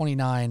 19 and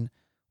 29.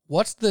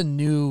 What's the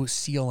new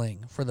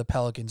ceiling for the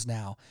Pelicans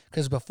now?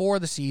 Because before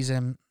the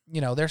season,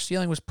 their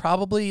ceiling was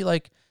probably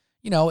like,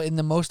 in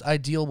the most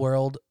ideal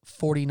world,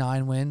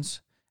 49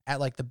 wins at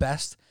like the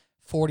best,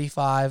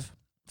 45,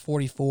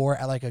 44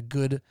 at like a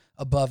good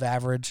above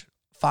average.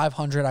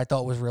 500 I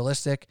thought was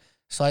realistic,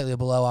 slightly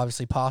below,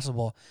 obviously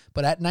possible.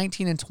 But at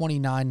 19 and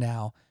 29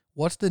 now,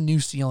 what's the new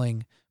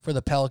ceiling for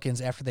the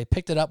Pelicans after they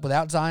picked it up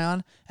without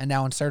Zion and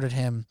now inserted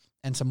him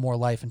and some more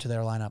life into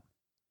their lineup?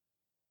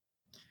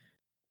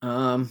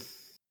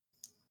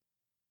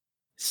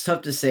 It's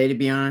tough to say, to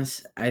be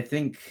honest. I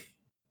think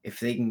if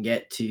they can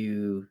get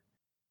to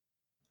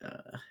I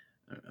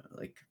don't know,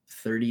 like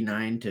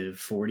 39 to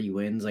 40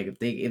 wins, like if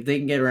they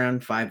can get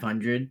around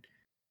 500,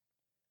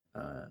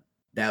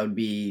 that would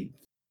be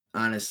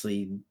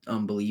honestly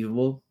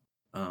unbelievable.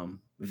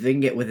 If they can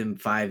get within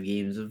 5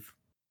 games of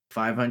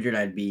 500,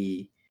 I'd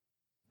be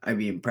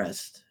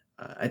impressed.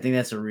 I think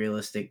that's a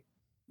realistic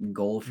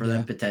goal for Yeah.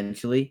 them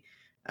potentially.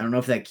 I don't know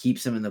if that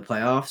keeps them in the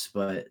playoffs,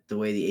 but the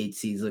way the 8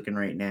 seed's looking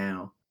right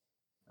now,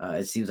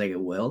 it seems like it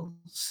will.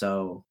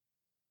 So,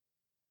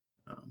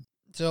 um,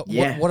 So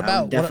yeah, what I would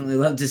about definitely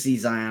love to see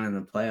Zion in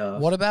the playoffs.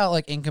 what about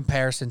like in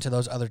comparison to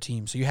those other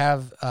teams? So you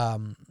have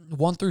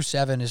 1 through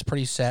 7 is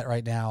pretty set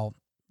right now.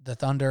 The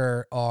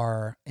Thunder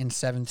are in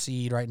 7th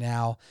seed right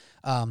now,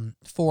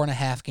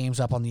 4.5 games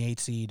up on the 8th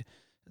seed.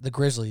 The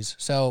Grizzlies.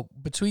 So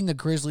between the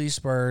Grizzlies,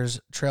 Spurs,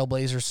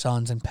 Trailblazers,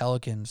 Suns, and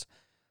Pelicans,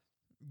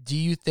 do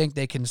you think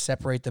they can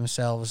separate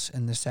themselves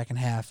in the second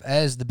half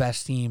as the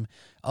best team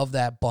of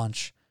that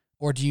bunch?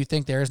 Or do you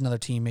think there is another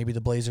team, maybe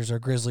the Blazers or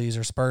Grizzlies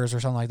or Spurs or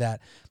something like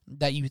that,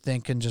 that you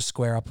think can just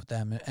square up with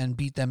them and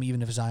beat them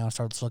even if Zion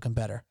starts looking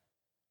better?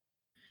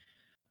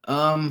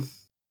 Um,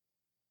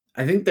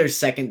 I think they're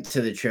second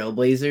to the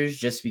Trailblazers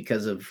just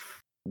because of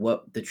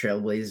what the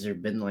Trailblazers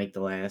have been like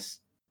the last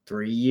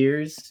 3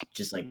 years,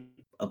 just like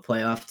a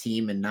playoff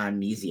team and not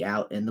an easy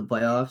out in the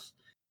playoffs.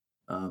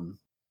 Um,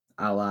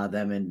 a la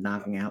them and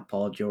knocking out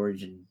Paul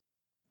George and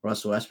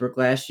Russell Westbrook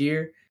last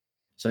year.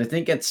 So I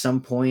think at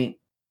some point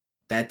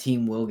that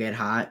team will get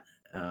hot.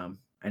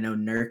 I know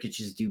Nurkic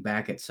is due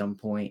back at some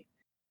point,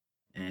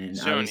 and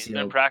Soon, he's obviously,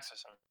 been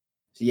practicing.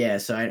 yeah.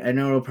 So I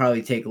know it'll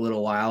probably take a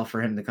little while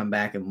for him to come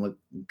back and look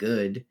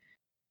good.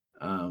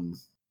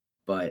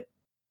 But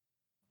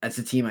that's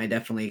a team I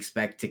definitely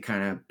expect to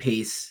kind of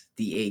pace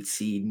the 8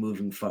 seed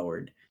moving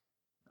forward.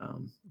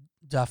 Um,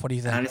 Duff, what do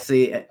you think?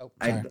 honestly, Oh,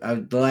 I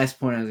sorry. the last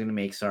point I was going to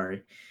make,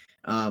 sorry,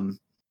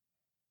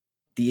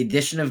 The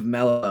addition of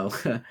Melo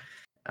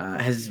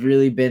has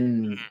really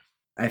been,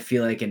 I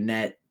feel like, a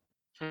net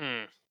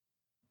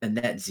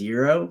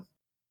zero,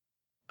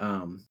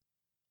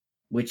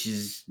 which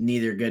is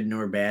neither good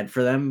nor bad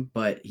for them.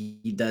 But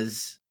he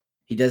does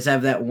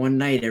have that one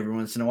night every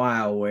once in a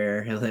while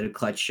where he'll hit a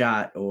clutch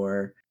shot,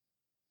 or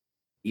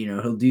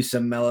he'll do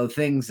some Melo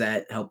things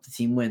that help the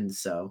team win.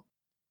 So,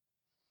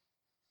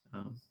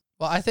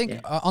 well, I think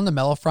on the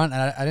Melo front,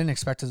 and I didn't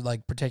expect to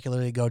like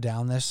particularly go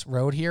down this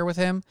road here with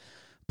him,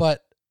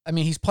 but I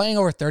mean, he's playing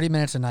over 30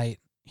 minutes a night.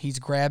 He's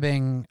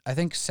grabbing, I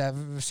think,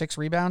 6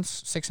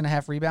 rebounds,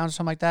 6.5 rebounds,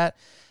 something like that.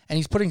 And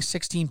he's putting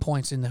 16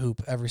 points in the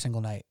hoop every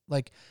single night.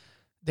 Like,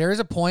 there is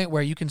a point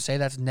where you can say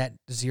that's net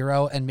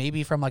zero, and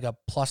maybe from like a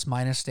plus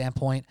minus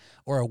standpoint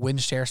or a win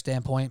share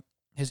standpoint,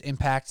 his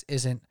impact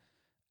isn't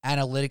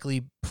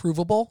analytically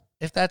provable,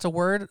 if that's a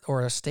word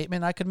or a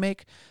statement I could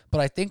make.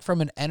 But I think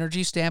from an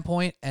energy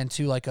standpoint and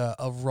to like a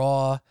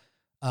raw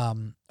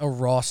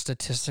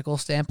statistical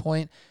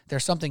standpoint,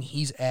 there's something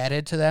he's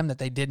added to them that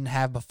they didn't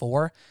have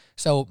before.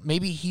 So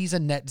maybe he's a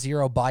net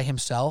zero by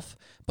himself,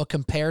 but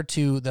compared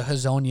to the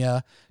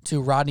Hazonia,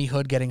 to Rodney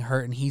Hood getting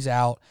hurt and he's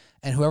out,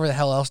 and whoever the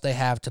hell else they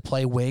have to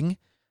play wing,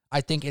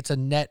 I think it's a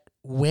net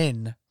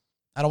win.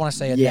 I don't want to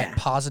say a net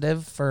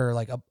positive for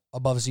like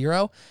above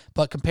zero,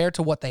 but compared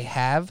to what they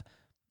have,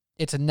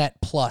 it's a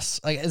net plus.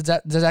 Like,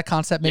 does that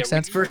concept make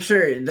sense? For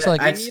sure. So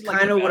like, that's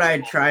kind of what I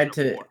tried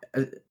to.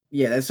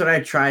 That's what I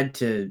tried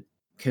to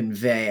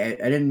convey.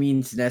 I didn't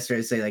mean to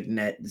necessarily say like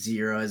net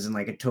zero as in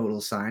like a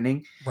total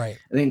signing. Right.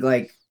 I think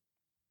like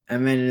I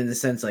meant it in the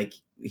sense like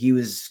he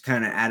was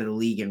kind of out of the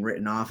league and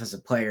written off as a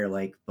player,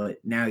 like, but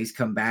now he's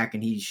come back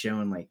and he's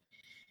shown like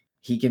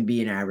he can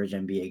be an average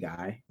NBA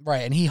guy.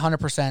 Right, and he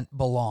 100%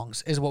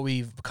 belongs, is what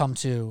we've come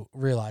to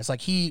realize.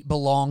 Like, he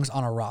belongs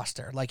on a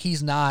roster. Like,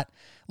 he's not...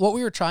 What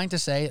we were trying to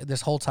say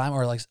this whole time,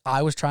 or like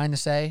I was trying to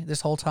say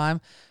this whole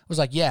time, was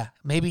like, yeah,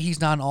 maybe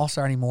he's not an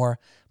all-star anymore,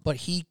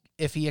 but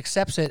if he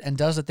accepts it and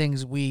does the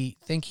things we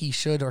think he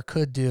should or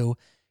could do,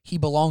 he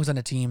belongs on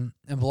a team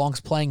and belongs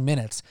playing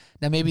minutes.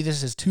 Now, maybe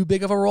this is too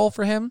big of a role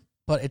for him,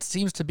 but it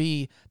seems to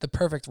be the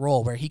perfect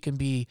role where he can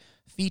be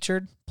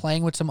featured,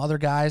 playing with some other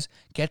guys,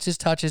 gets his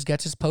touches,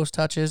 gets his post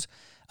touches,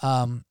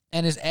 and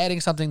is adding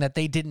something that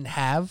they didn't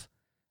have.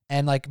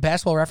 And like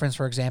Basketball Reference,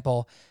 for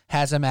example,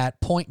 has him at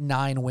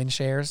 0.9 win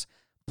shares,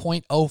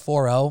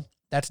 0.040.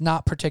 That's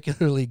not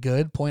particularly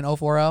good,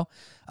 0.040.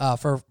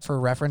 For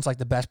reference, like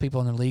the best people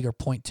in the league are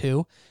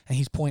 0.2, and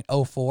he's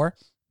 0.04.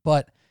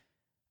 But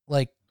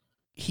like,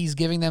 he's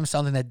giving them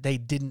something that they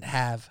didn't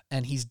have,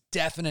 and he's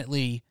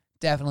definitely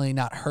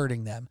not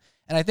hurting them.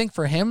 And I think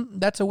for him,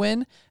 that's a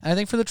win. And I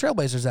think for the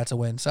Trailblazers, that's a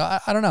win. So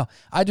I don't know.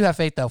 I do have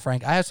faith, though,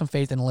 Frank. I have some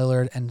faith in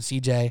Lillard and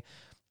CJ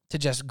to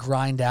just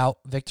grind out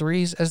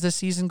victories as this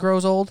season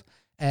grows old,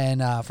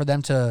 and for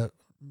them to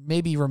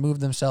maybe remove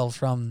themselves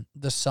from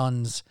the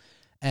Suns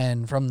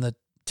and from the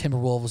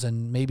Timberwolves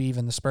and maybe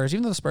even the Spurs,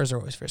 even though the Spurs are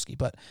always frisky.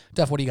 But,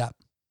 Duff, what do you got?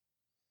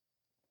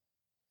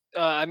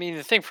 I mean,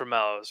 the thing for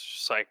Melo is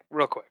just like,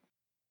 real quick,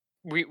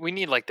 we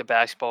need like the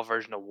basketball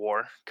version of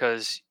WAR,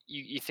 because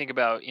you think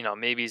about,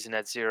 maybe he's a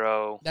net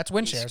zero. That's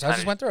win shares. I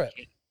just went through it.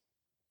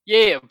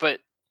 Yeah, but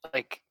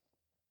like,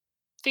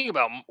 think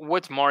about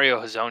what's Mario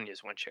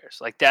Hazonia's win shares.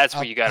 Like, that's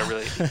what you got to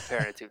really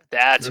compare it to.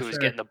 That's who was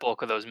getting the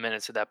bulk of those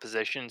minutes at that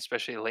position,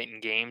 especially late in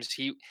games.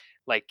 You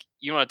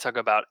want to talk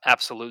about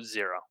absolute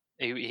zero.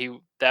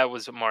 That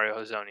was Mario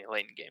Hazonia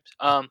late in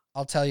games.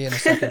 I'll tell you in a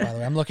second, by the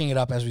way. I'm looking it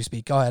up as we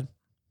speak. Go ahead.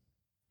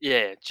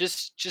 Yeah,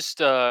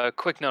 just a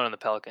quick note on the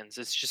Pelicans.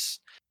 It's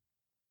just,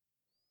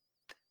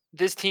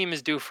 this team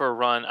is due for a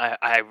run.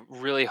 I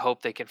really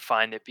hope they can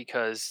find it,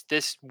 because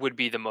this would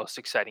be the most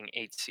exciting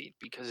 8th seed.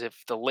 Because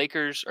if the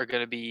Lakers are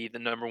going to be the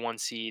number 1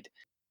 seed,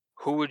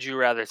 who would you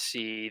rather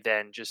see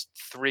than just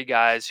 3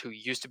 guys who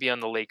used to be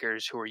on the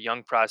Lakers, who are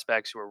young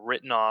prospects, who are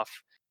written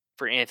off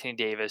for Anthony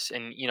Davis?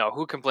 And,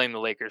 who can blame the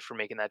Lakers for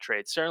making that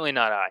trade? Certainly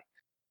not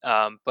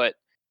I. But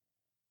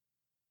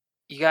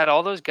you got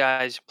all those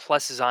guys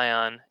plus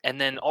Zion,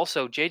 and then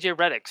also JJ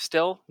Redick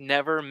still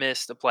never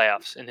missed the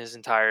playoffs in his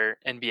entire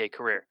NBA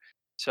career.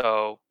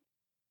 So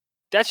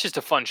that's just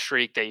a fun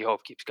streak that you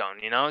hope keeps going.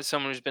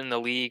 Someone who's been in the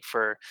league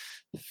for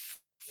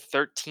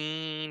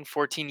 13,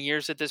 14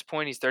 years at this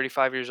point. He's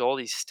 35 years old.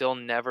 He's still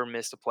never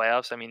missed the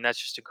playoffs. I mean,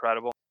 that's just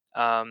incredible.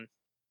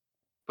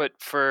 But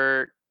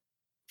for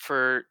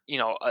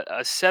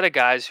a set of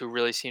guys who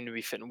really seem to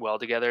be fitting well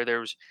together, there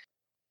was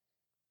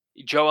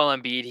Joel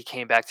Embiid. He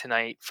came back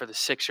tonight for the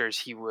Sixers.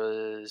 He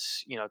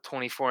was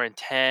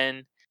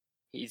 24-10.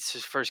 It's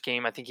his first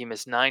game. I think he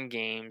missed 9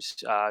 games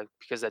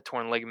because of that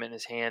torn ligament in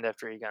his hand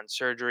after he got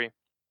surgery.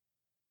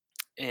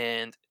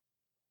 And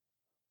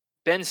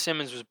Ben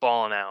Simmons was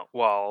balling out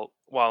while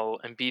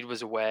Embiid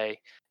was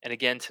away. And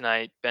again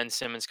tonight, Ben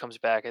Simmons comes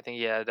back. I think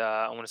he had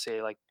I want to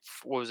say, like,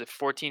 what was it,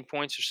 14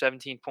 points or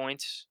 17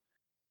 points?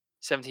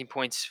 17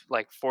 points,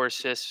 like 4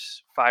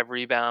 assists, 5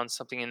 rebounds,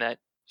 something in that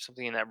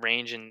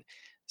range. And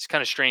it's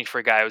kind of strange for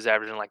a guy who was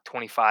averaging like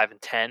 25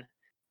 and 10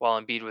 while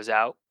Embiid was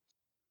out.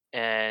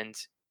 And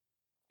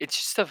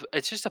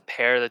it's just a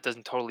pair that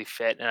doesn't totally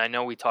fit. And I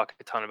know we talk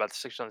a ton about the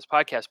Sixers on this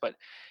podcast, but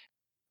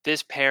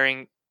this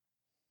pairing,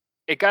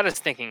 it got us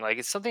thinking. Like,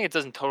 it's something that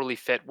doesn't totally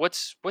fit.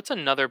 What's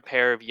another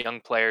pair of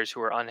young players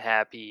who are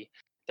unhappy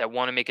that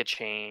want to make a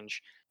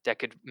change that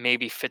could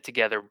maybe fit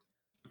together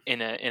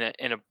in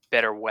a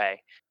better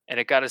way? And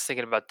it got us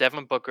thinking about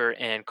Devin Booker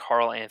and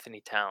Karl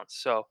Anthony Towns.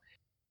 So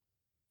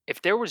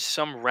if there was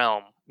some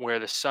realm where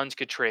the Suns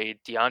could trade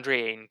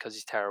DeAndre Ayton because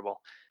he's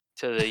terrible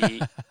to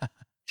the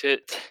to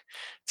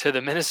to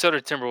the Minnesota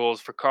Timberwolves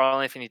for Karl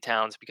Anthony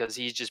Towns because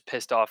he's just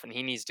pissed off and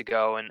he needs to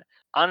go. And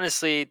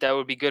honestly, that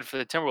would be good for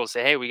the Timberwolves.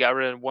 Say, hey, we got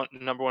rid of one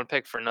number one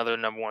pick for another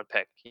number one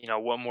pick.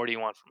 What more do you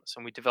want from us?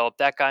 And we developed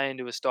that guy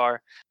into a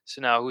star.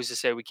 So now who's to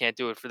say we can't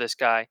do it for this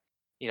guy?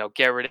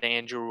 Get rid of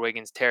Andrew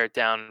Wiggins, tear it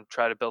down, and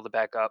try to build it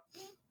back up.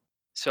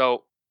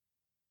 So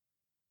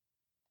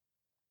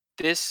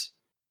this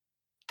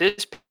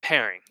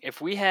pairing, if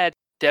we had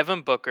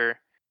Devin Booker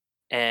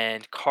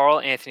and Karl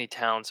Anthony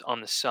Towns on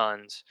the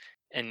Suns,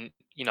 and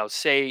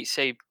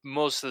say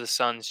most of the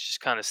Suns just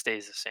kind of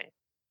stays the same.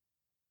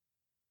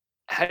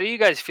 How do you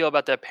guys feel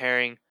about that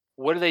pairing?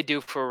 What do they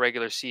do for a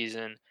regular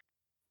season?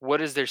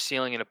 What is their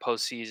ceiling in a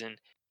postseason?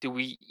 Do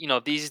we,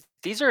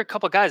 these are a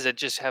couple guys that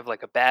just have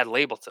like a bad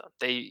label to them.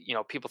 They,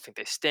 people think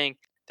they stink.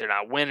 They're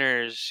not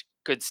winners.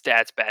 Good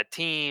stats, bad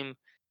team.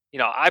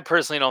 I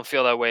personally don't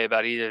feel that way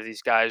about either of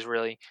these guys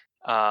really.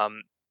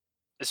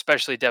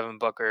 Especially Devin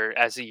Booker,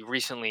 as he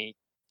recently,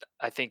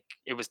 I think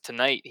it was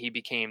tonight, he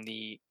became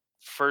the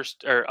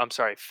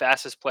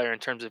fastest player in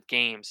terms of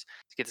games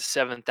to get to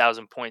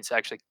 7,000 points,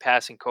 actually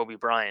passing Kobe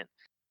Bryant.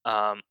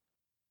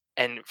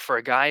 And for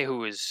a guy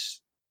who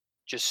is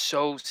just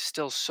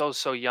still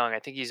so young, I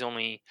think he's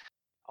only,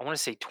 I want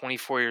to say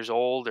 24 years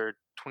old or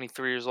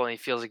 23 years old, and he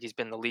feels like he's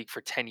been in the league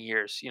for 10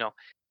 years.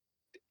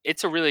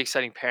 It's a really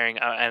exciting pairing,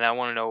 and I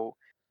want to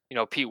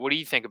know, Pete, what do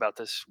you think about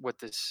this? What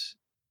this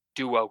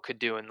duo could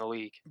do in the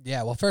league?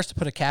 Yeah, well, first to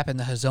put a cap in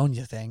the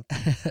Hazonia thing,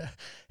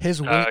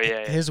 his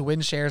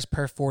win shares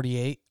per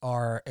 48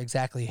 are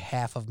exactly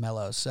half of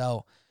Melo's.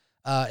 So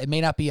it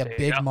may not be a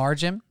big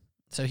margin.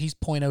 So he's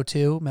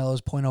 0.02,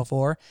 Melo's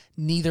 0.04.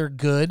 Neither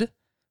good,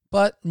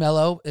 but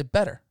Melo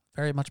better,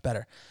 very much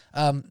better.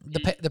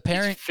 The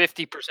pairing, he's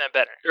 50%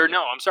 better. Or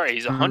no, I'm sorry,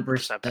 he's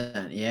 100%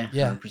 better. Yeah,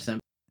 100%.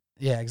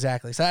 Yeah,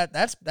 exactly. So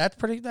that's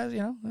pretty.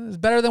 It's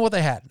better than what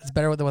they had. It's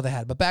better than what they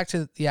had. But back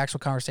to the actual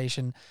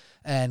conversation,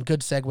 and good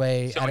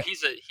segue. So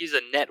he's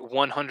a net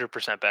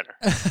 100% better.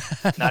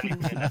 Not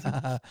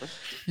even.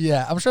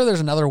 Yeah, I'm sure there's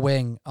another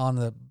wing on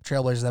the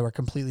Trailblazers that we're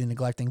completely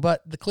neglecting,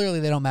 but clearly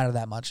they don't matter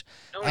that much.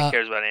 Nobody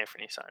cares about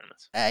Anthony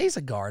Simons. He's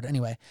a guard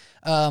anyway.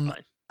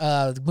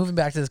 Moving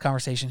back to this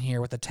conversation here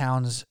with the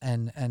Towns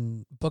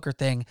and Booker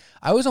thing,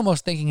 I was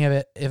almost thinking of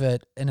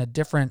it in a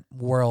different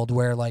world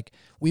where like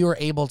we were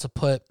able to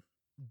put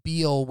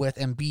Beal with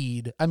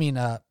Embiid. I mean,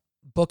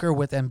 Booker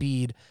with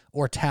Embiid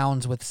or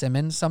Towns with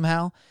Simmons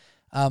somehow.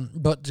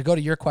 But to go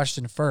to your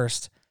question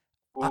first,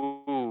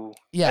 ooh,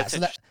 yeah. So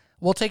that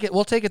we'll take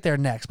it there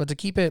next. But to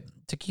keep it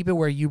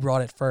where you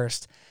brought it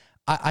first,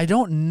 I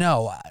don't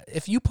know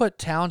if you put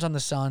Towns on the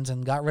Suns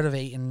and got rid of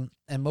Ayton,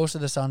 and most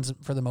of the Suns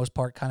for the most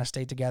part kind of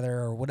stayed together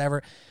or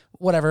whatever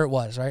it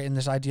was, right? In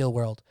this ideal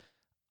world,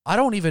 I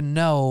don't even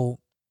know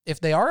if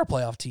they are a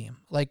playoff team.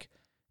 Like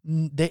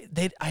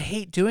I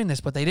hate doing this,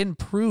 but they didn't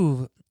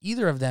prove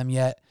either of them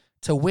yet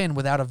to win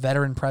without a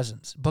veteran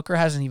presence. Booker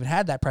hasn't even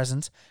had that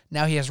presence.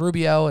 Now he has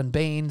Rubio and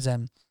Baines,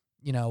 and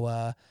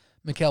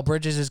Mikal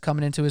Bridges is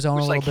coming into his own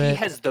a little bit.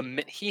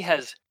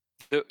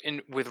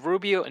 With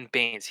Rubio and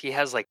Baines, he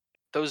has like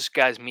those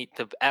guys meet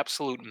the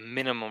absolute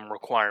minimum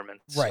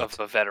requirements of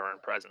a veteran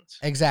presence.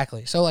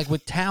 Exactly. So like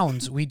with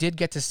Towns, we did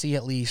get to see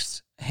at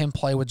least him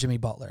play with Jimmy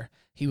Butler.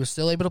 He was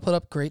still able to put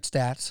up great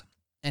stats,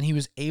 and he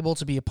was able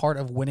to be a part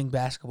of winning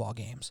basketball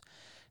games.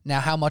 Now,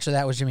 how much of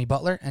that was Jimmy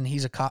Butler? And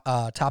he's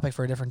a topic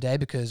for a different day,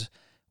 because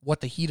what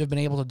the Heat have been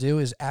able to do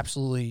is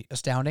absolutely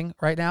astounding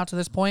right now to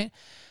this point.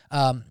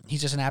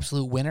 He's just an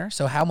absolute winner.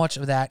 So how much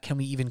of that can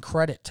we even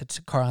credit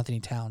to Karl Anthony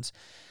Towns?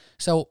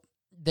 So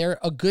they're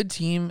a good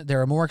team.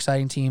 They're a more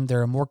exciting team.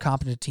 They're a more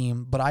competent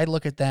team. But I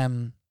look at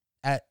them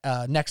at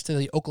next to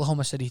the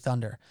Oklahoma City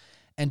Thunder.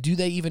 And do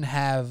they even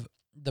have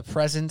the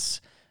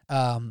presence,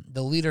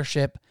 the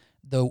leadership,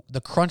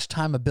 the crunch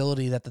time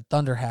ability that the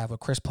Thunder have with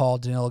Chris Paul,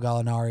 Danilo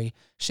Gallinari,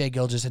 Shai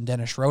Gilgeous, and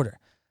Dennis Schroeder?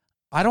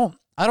 I don't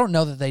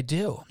know that they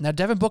do. Now,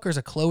 Devin Booker's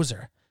a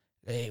closer.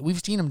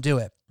 We've seen him do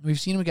it. We've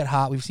seen him get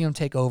hot. We've seen him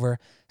take over.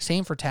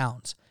 Same for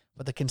Towns.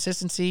 But the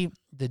consistency,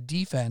 the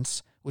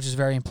defense, which is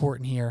very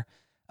important here,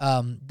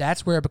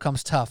 that's where it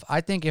becomes tough.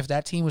 I think if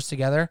that team was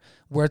together,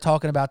 we're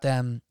talking about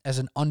them as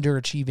an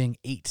underachieving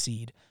 8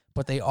 seed,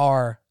 but they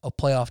are a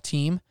playoff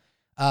team.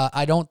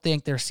 I don't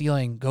think their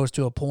ceiling goes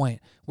to a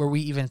point where we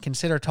even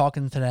consider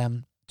talking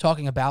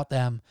about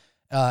them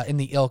in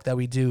the ilk that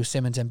we do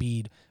Simmons and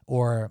Embiid,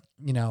 or,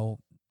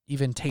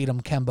 even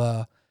Tatum,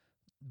 Kemba,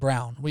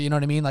 Brown. Well, you know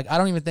what I mean? Like, I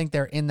don't even think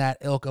they're in that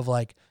ilk of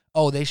like,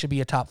 oh, they should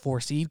be a top 4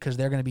 seed, because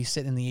they're going to be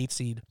sitting in the 8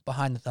 seed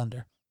behind the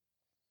Thunder.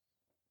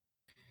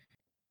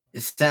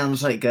 It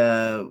sounds like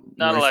a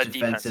Not a worst lot of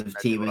defense in defensive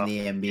that team in duo. the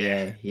Yeah.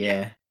 NBA.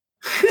 Yeah.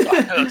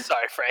 Oh,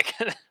 sorry,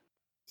 Frank.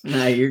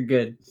 No, you're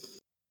good.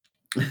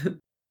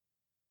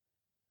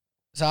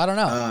 So I don't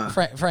know,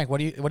 Frank. What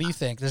do you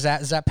think? Does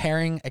that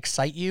pairing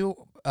excite you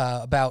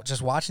about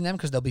just watching them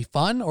because they'll be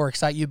fun, or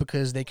excite you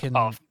because they can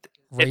if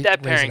that raise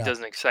it pairing up?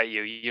 doesn't excite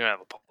you, you don't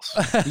have a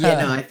pulse.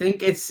 Yeah, no, I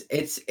think it's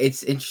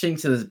interesting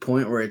to the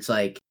point where it's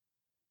like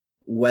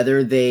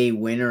whether they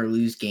win or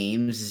lose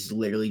games is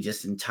literally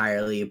just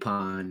entirely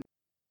upon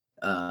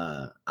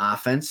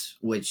offense,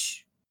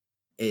 which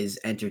is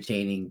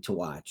entertaining to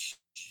watch.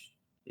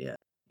 Yeah,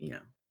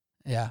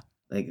 Yeah.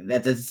 like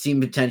that doesn't seem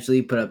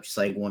potentially put up just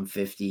like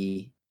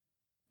 150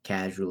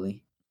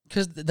 casually.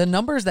 Because the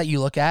numbers that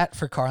you look at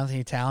for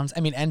Karl-Anthony Towns, I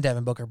mean, and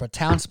Devin Booker, but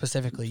Towns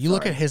specifically, you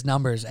look at his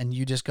numbers and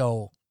you just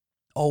go,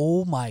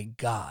 oh my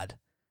God.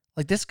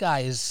 Like, this guy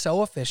is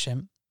so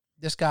efficient.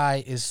 This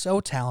guy is so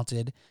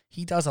talented.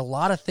 He does a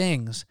lot of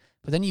things,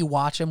 but then you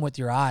watch him with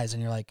your eyes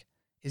and you're like,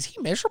 is he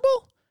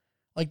miserable?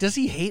 Like, does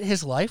he hate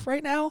his life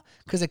right now?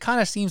 Because it kind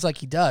of seems like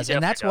he does.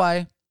 And that's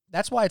why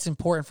it's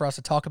important for us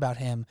to talk about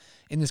him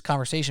in this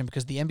conversation,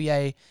 because the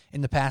NBA in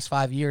the past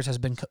 5 years has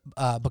been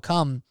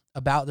become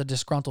about the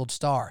disgruntled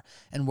star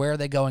and where are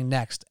they going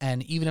next.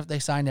 And even if they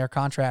sign their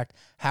contract,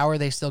 how are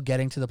they still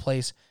getting to the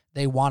place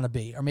they want to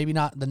be? Or maybe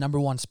not the number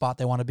one spot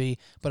they want to be,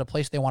 but a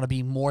place they want to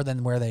be more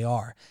than where they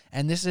are.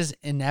 And this is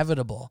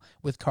inevitable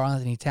with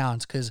Karl-Anthony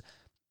Towns, because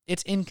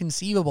it's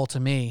inconceivable to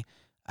me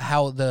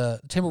how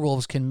the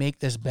Timberwolves can make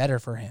this better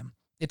for him.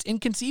 It's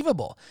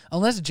inconceivable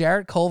unless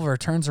Jarrett Culver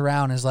turns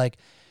around and is like,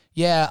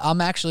 yeah,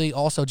 I'm actually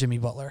also Jimmy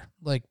Butler,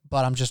 like,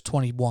 but I'm just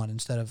 21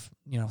 instead of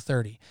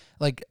 30.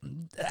 Like,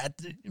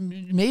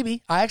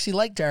 maybe I actually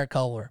like Jarrett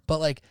Culver, but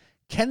like,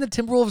 can the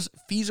Timberwolves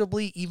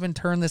feasibly even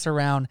turn this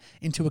around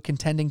into a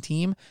contending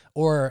team,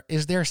 or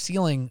is their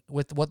ceiling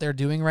with what they're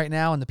doing right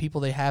now and the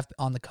people they have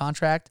on the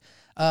contract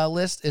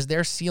list, is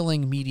their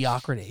ceiling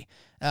mediocrity?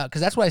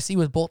 Because that's what I see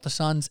with both the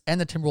Suns and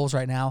the Timberwolves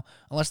right now,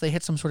 unless they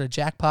hit some sort of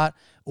jackpot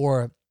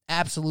or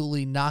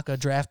absolutely knock a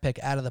draft pick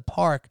out of the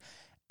park.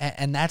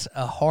 And that's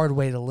a hard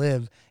way to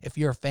live if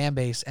you're a fan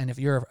base and if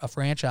you're a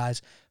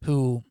franchise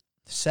who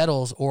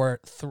settles or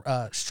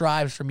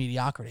strives for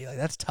mediocrity. Like,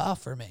 that's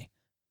tough for me.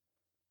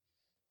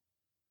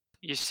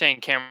 You're saying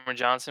Cameron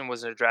Johnson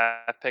was a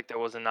draft pick that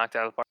wasn't knocked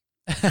out of the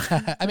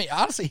park? I mean,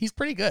 honestly, he's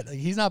pretty good. Like,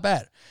 he's not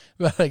bad,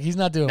 but like, he's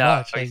not doing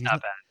much. He's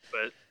not bad.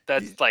 But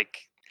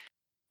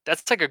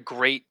that's like a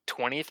great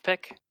 20th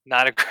pick,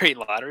 not a great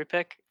lottery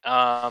pick.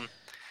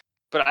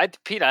 But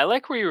Pete, I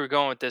like where you were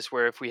going with this,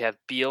 where if we have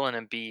Beal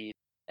and Embiid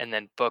and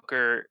then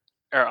Booker,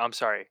 or I'm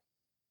sorry,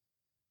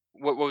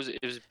 what was it?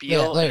 It was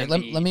Beal and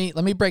Embiid.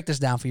 Let me break this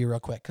down for you real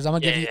quick, because I'm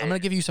gonna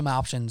give you some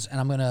options, and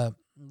I'm gonna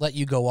let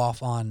you go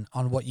off on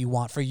what you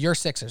want for your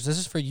Sixers. This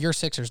is for your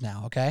Sixers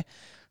now, okay?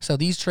 So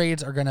these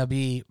trades are gonna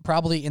be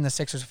probably in the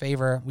Sixers'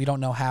 favor. We don't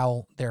know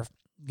how they're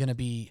gonna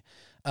be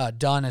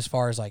done as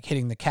far as like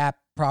hitting the cap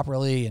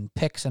properly and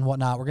picks and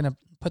whatnot. We're gonna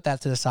put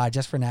that to the side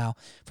just for now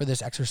for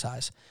this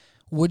exercise.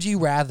 Would you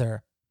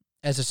rather,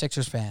 as a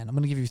Sixers fan, I'm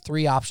gonna give you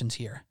 3 options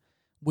here.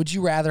 Would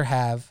you rather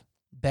have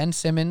Ben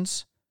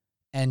Simmons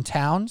and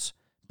Towns,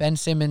 Ben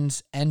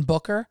Simmons and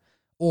Booker,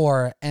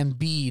 or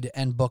Embiid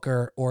and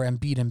Booker, or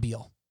Embiid and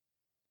Beal?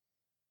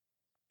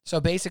 So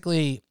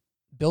basically,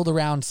 build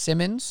around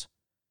Simmons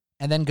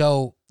and then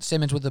go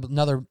Simmons with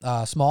another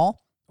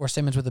small, or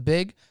Simmons with a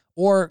big,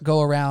 or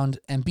go around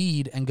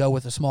Embiid and go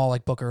with a small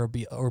like Booker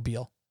or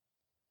Beal.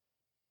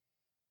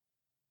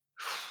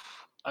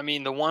 I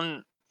mean, the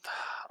one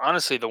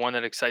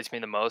that excites me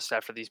the most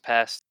after these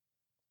past,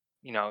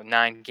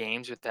 9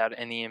 games without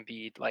any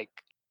Embiid, like,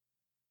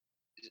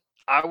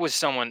 I was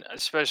someone,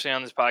 especially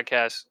on this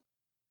podcast,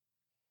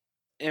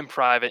 in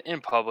private, in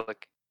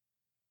public,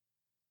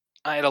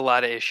 I had a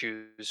lot of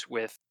issues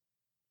with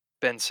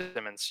Ben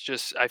Simmons.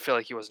 Just, I feel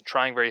like he wasn't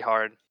trying very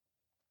hard,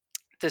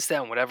 this,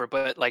 that, and whatever.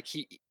 But like,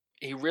 he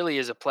really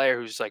is a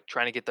player who's like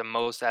trying to get the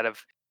most out of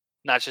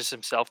not just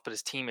himself but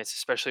his teammates,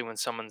 especially when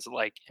someone's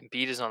like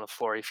Embiid is on the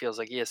floor. He feels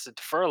like he has to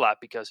defer a lot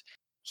because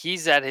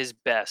he's at his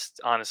best,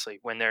 honestly,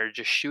 when there are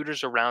just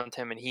shooters around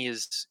him and he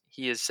is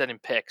setting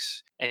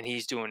picks and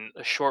he's doing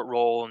a short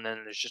roll, and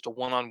then there's just a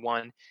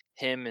one-on-one,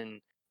 him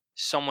and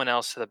someone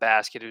else to the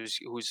basket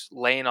who's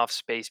laying off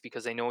space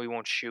because they know he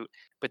won't shoot,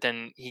 but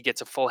then he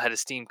gets a full head of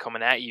steam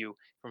coming at you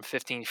from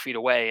 15 feet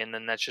away, and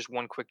then that's just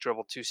one quick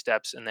dribble, 2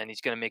 steps, and then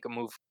he's going to make a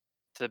move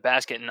to the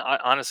basket. And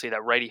honestly,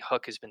 that righty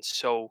hook has been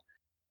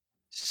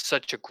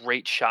such a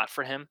great shot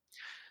for him.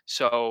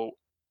 So,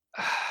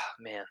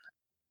 man,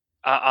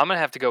 I'm gonna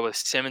have to go with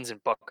Simmons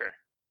and Booker.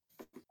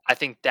 I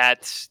think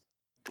that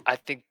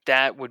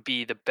would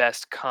be the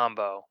best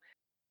combo,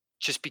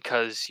 just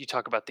because you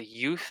talk about the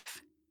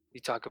youth,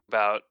 you talk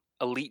about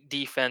elite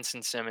defense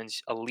in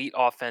Simmons, elite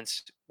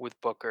offense with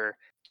Booker,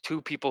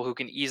 2 people who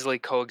can easily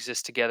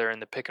coexist together in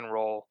the pick and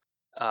roll.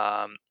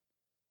 Um,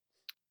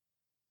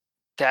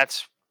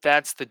 that's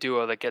the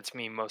duo that gets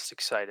me most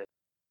excited.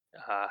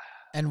 Uh,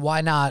 And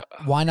why not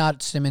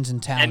Simmons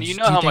and Towns? And you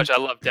know how much I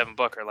love Devin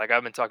Booker. Like,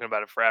 I've been talking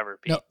about it forever,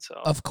 Pete. No, So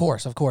of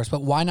course.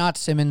 But why not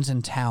Simmons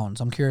and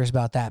Towns? I'm curious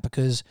about that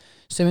because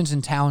Simmons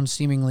and Towns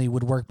seemingly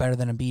would work better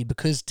than Embiid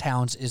because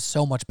Towns is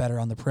so much better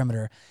on the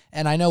perimeter.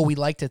 And I know we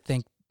like to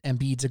think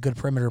Embiid's a good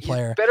perimeter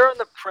player. He's better on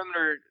the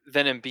perimeter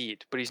than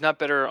Embiid, but he's not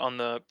better on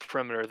the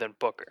perimeter than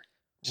Booker.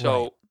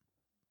 So, Right.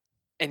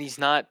 And he's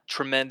not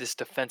tremendous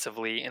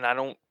defensively, and I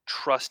don't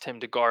trust him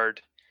to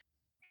guard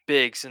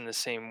bigs in the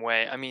same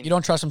way. I mean, You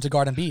don't trust him to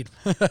guard Embiid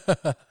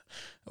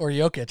or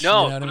Jokic.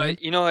 no, You know what I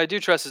mean? who I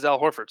do trust is Al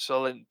Horford.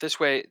 So then this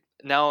way,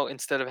 now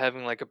instead of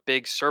having like a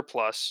big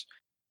surplus,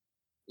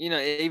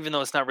 even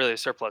though it's not really a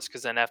surplus,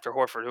 because then after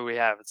Horford, who we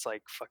have? It's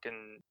like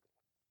fucking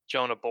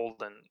Jonah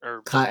Bolden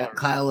or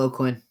Kyle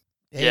O'Quinn.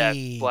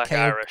 Hey, Black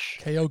Irish.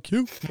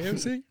 KOQ,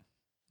 KOC,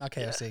 not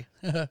KOC.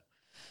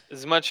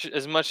 As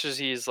much as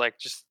he's like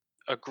just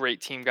a great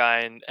team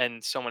guy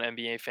and someone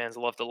NBA fans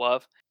love to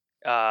love,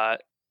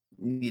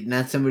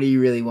 Not somebody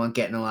you really want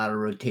getting a lot of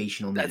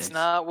rotational minutes. that's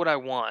not what I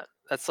want.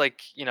 That's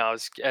like,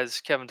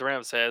 as Kevin Durant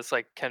would say, it's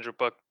like Kendrick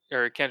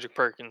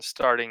Perkins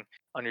starting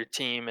on your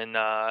team and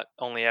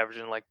only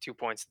averaging like 2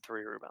 points and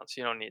 3 rebounds.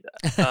 You don't need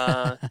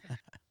that.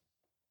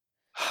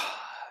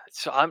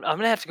 So I'm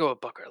gonna have to go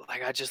with Booker.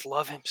 Like, I just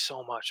love him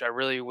so much. I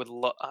really would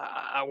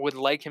I would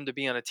like him to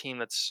be on a team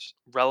that's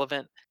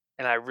relevant,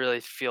 and I really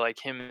feel like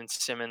him and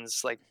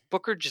Simmons, like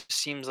Booker, just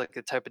seems like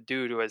the type of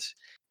dude who has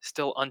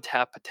still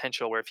untapped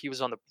potential. Where if he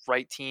was on the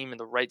right team and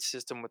the right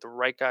system with the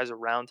right guys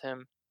around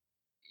him,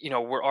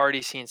 we're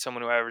already seeing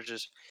someone who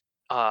averages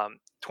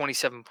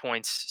 27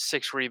 points,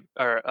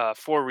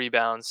 4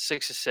 rebounds,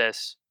 6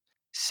 assists,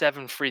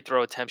 7 free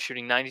throw attempts,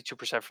 shooting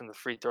 92% from the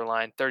free throw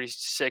line,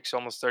 36,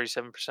 almost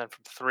 37% from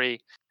 3.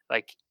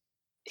 Like,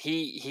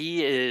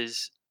 he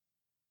is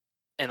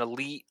an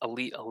elite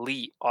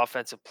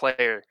offensive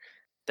player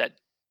that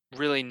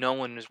really no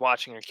one is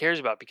watching or cares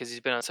about because he's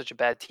been on such a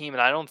bad team.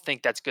 And I don't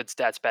think that's good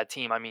stats, bad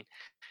team. I mean,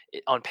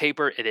 on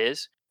paper it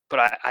is,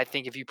 but I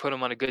think if you put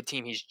him on a good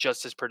team, he's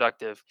just as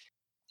productive.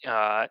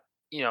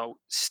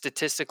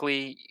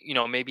 Statistically,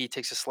 maybe he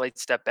takes a slight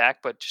step back,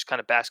 but just kind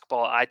of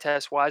basketball eye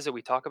test wise that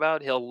we talk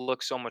about, he'll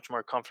look so much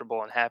more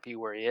comfortable and happy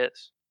where he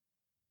is.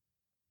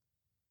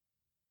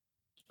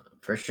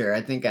 For sure.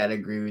 I think I'd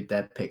agree with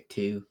that pick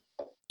too.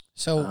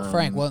 So,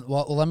 Frank,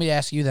 well, let me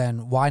ask you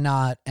then, why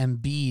not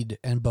Embiid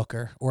and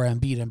Booker, or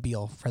Embiid and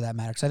Beal for that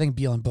matter? Because I think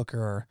Beal and Booker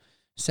are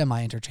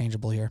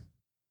semi-interchangeable here.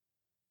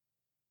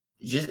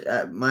 Just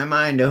my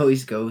mind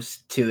always goes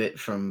to it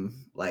from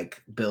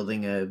like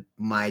building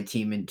my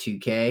team in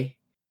 2K,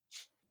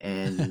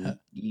 and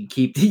you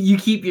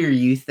keep your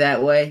youth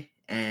that way,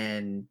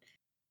 and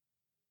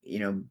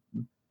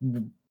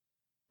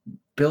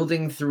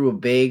building through a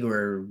big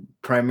or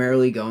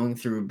primarily going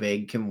through a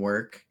big can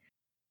work.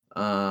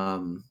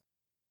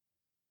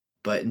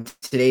 But in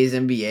today's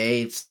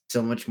NBA, it's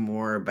so much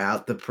more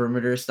about the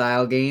perimeter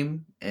style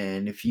game,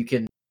 and if you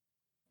can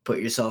put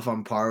yourself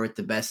on par with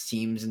the best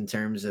teams in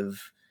terms of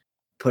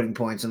putting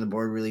points on the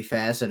board really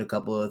fast at a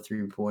couple of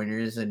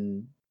 3-pointers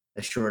in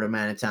a short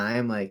amount of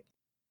time, like,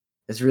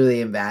 it's really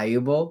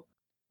invaluable.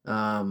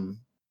 But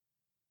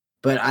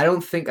I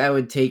don't think I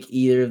would take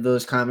either of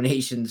those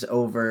combinations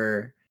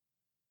over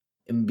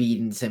Embiid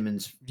and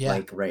Simmons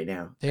like right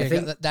now. I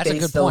think that's a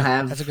good point.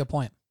 That's a good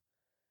point.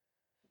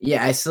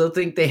 Yeah, I still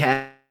think they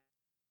have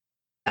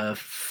a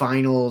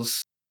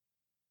finals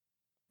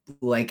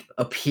like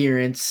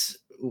appearance.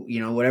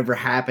 Whatever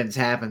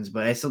happens,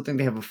 but I still think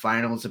they have a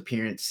finals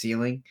appearance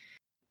ceiling.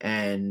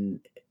 And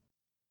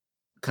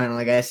kind of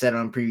like I said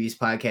on previous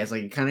podcasts,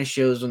 like, it kind of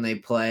shows when they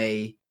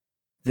play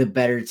the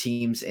better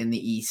teams in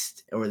the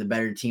East or the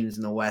better teams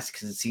in the West,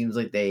 because it seems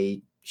like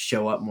they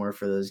show up more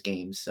for those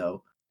games.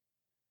 So,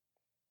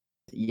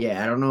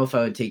 yeah, I don't know if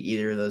I would take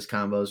either of those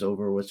combos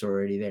over what's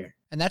already there.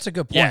 And that's a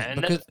good point. Yeah,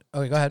 and because,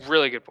 go ahead.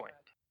 Really good point.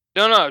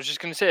 No, I was just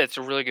going to say it's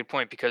a really good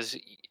point because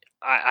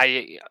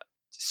I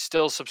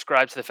still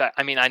subscribe to the fact.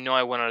 I mean, I know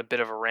I went on a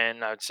bit of a rant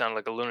and I would sound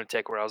like a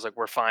lunatic where I was like,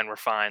 we're fine.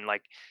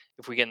 Like,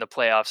 if we get in the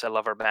playoffs, I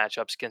love our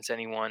matchups against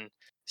anyone.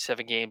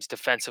 7 games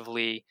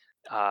defensively,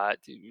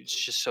 it's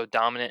just so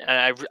dominant.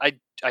 And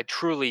I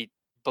truly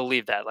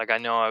believe that. Like, I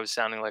know I was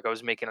sounding like I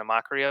was making a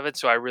mockery of it,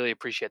 so I really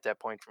appreciate that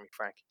point from you,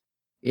 Frank.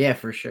 Yeah,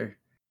 for sure.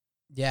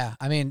 Yeah,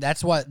 I mean,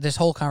 that's what this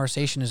whole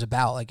conversation is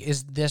about. Like,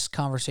 is this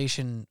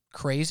conversation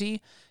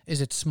crazy?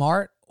 Is it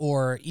smart?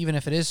 Or even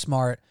if it is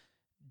smart,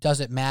 does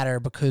it matter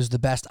because the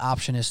best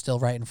option is still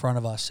right in front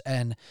of us?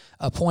 And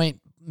a point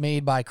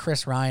made by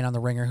Chris Ryan on The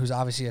Ringer, who's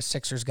obviously a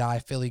Sixers guy,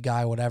 Philly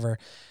guy, whatever.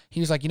 He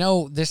was like,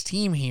 this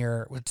team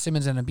here with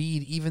Simmons and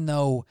Embiid, even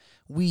though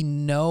we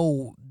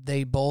know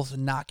they both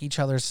knock each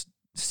other's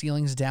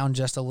ceilings down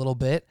just a little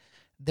bit,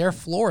 their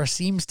floor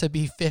seems to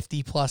be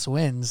 50-plus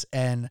wins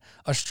and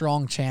a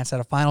strong chance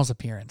at a finals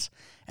appearance.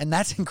 And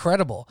that's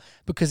incredible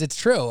because it's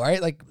true, right?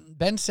 Like,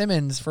 Ben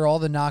Simmons, for all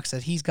the knocks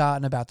that he's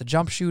gotten about the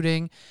jump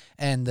shooting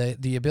and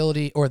the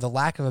ability or the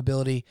lack of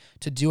ability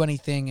to do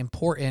anything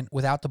important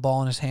without the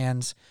ball in his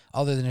hands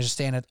other than just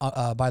stand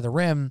by the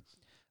rim,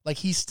 like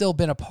he's still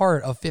been a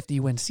part of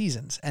 50-win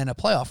seasons and a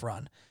playoff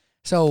run.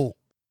 So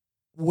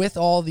with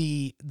all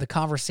the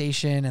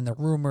conversation and the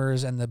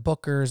rumors and the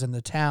Bookers and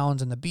the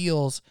Towns and the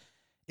Beals,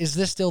 is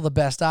this still the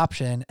best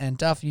option? And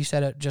Duff, you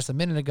said it just a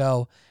minute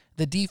ago,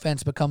 the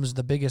defense becomes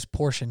the biggest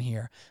portion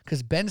here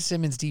because Ben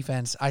Simmons'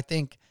 defense, I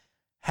think,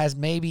 has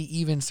maybe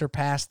even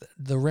surpassed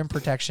the rim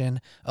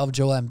protection of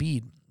Joel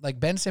Embiid. Like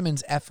Ben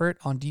Simmons' effort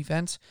on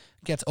defense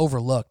gets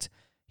overlooked.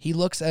 He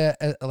looks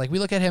we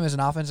look at him as an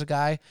offensive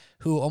guy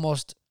who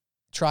almost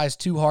tries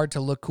too hard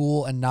to look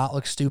cool and not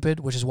look stupid,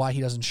 which is why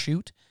he doesn't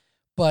shoot.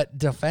 But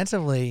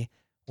defensively,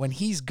 when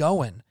he's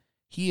going,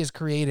 he is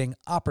creating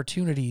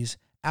opportunities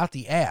out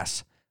the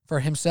ass for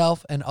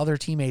himself and other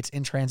teammates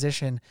in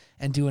transition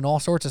and doing all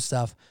sorts of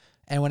stuff.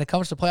 And when it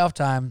comes to playoff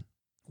time,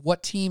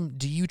 what team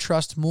do you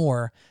trust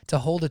more to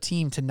hold a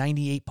team to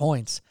 98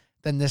 points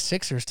than this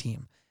Sixers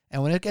team?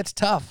 And when it gets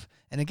tough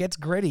and it gets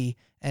gritty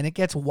and it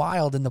gets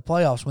wild in the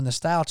playoffs, when the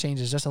style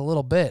changes just a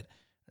little bit,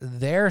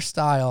 their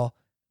style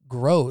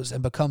grows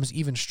and becomes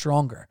even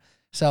stronger.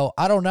 So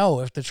I don't know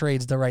if the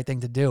trade's the right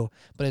thing to do,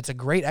 but it's a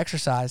great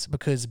exercise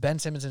because Ben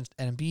Simmons and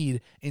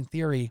Embiid, in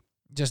theory,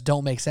 just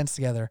don't make sense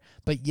together.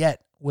 But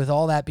yet, with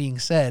all that being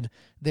said,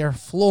 their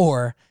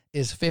floor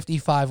is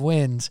 55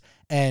 wins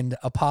and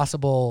a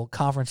possible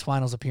conference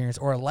finals appearance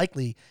or a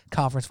likely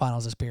conference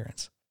finals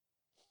appearance.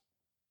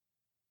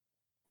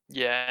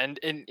 Yeah,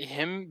 and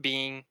him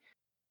being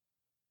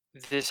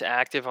this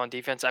active on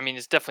defense, I mean,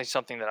 it's definitely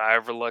something that I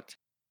overlooked.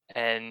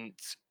 And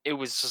it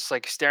was just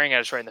like staring at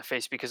us right in the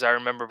face because I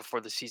remember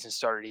before the season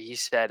started, he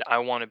said, I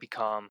want to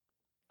become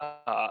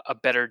a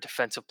better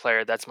defensive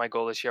player. That's my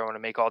goal this year. I want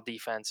to make all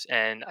defense.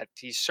 And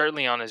he's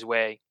certainly on his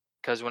way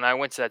because when I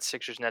went to that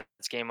Sixers Nets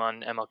game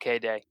on MLK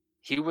Day,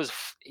 he was,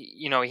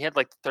 he had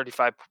like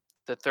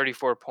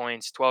 34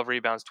 points, 12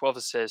 rebounds, 12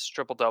 assists,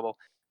 triple double,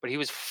 but he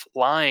was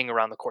flying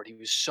around the court. He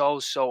was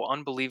so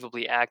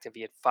unbelievably active.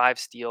 He had 5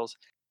 steals,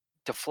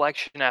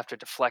 deflection after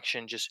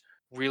deflection, just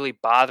really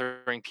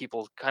bothering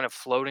people, kind of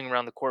floating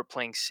around the court,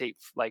 playing safe,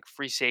 like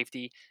free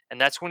safety. And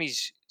that's when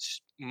he's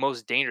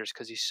most dangerous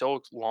because he's so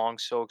long,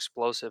 so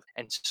explosive,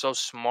 and so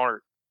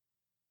smart.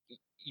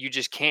 You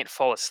just can't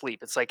fall asleep.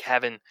 It's like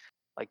having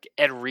like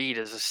Ed Reed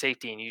as a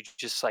safety, and you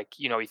just like,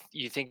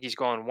 you think he's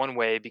going one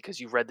way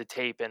because you read the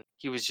tape and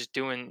he was just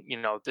doing,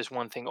 this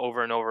one thing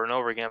over and over and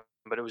over again.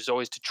 But it was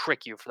always to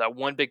trick you for that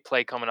one big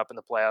play coming up in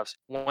the playoffs,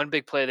 one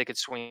big play that could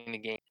swing the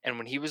game. And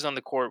when he was on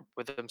the court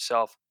with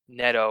himself,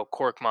 Neto,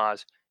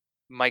 Korkmaz,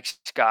 Mike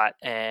Scott,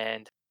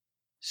 and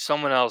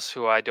someone else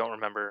who I don't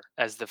remember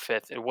as the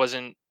fifth, it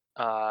wasn't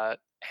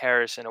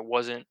Harris and it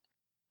wasn't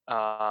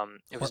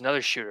it was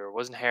another shooter. It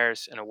wasn't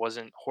Harris and it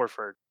wasn't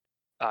Horford.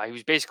 He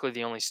was basically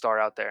the only star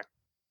out there.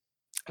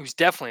 He was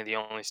definitely the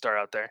only star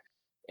out there.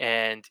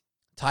 And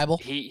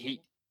Tybal?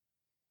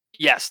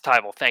 Yes,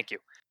 Tybal. Thank you.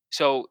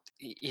 So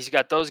he's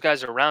got those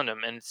guys around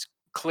him, and it's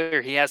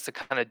clear he has to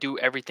kind of do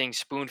everything,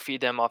 spoon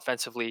feed them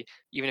offensively.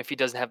 Even if he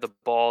doesn't have the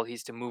ball,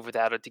 he's to move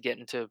without it to get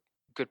into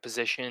good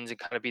positions and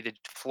kind of be the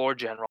floor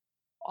general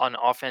on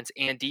offense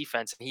and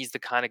defense. And he's the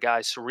kind of guy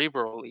who's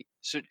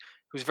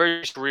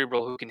very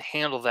cerebral, who can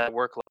handle that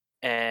workload.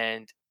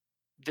 And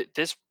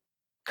this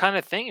kind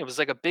of thing, it was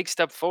like a big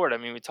step forward. I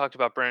mean, we talked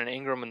about Brandon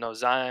Ingram and no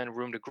Zion,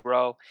 room to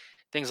grow,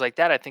 things like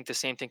that. I think the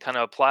same thing kind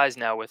of applies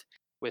now with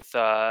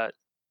uh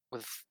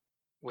with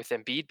with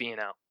Embiid being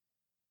out.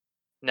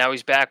 Now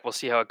he's back. We'll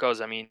see how it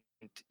goes. I mean,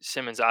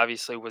 Simmons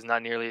obviously was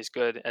not nearly as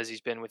good as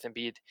he's been with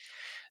Embiid,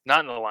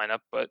 not in the lineup,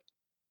 but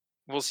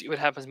we'll see what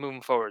happens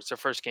moving forward. It's their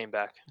first game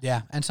back.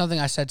 Yeah, and something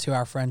I said to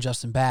our friend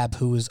Justin Babb,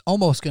 who was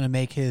almost going to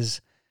make his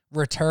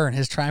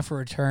triumphant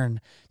return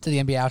to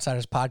the NBA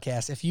Outsiders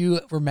podcast. If you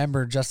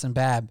remember Justin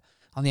Babb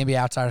on the NBA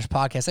Outsiders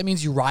podcast, that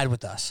means you ride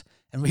with us,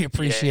 and we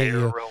appreciate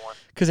you.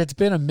 Because it's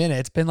been a minute.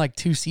 It's been like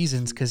 2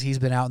 seasons because he's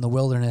been out in the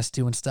wilderness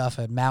doing stuff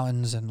at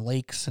mountains and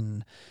lakes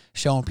and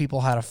showing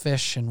people how to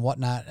fish and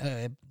whatnot.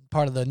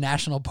 Part of the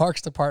National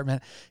Parks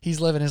Department.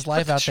 He's living his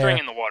life out there. String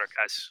in the water,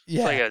 guys.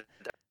 Yeah,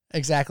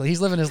 exactly.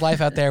 He's living his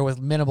life out there with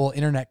minimal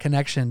internet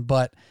connection.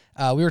 But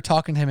we were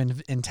talking to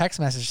him in text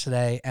message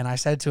today, and I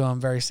said to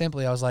him very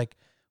simply, I was like,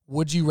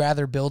 would you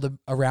rather build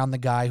around the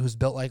guy who's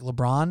built like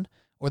LeBron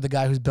or the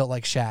guy who's built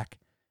like Shaq?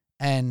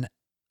 And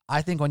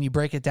I think when you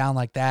break it down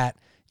like that,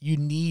 you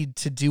need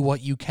to do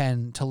what you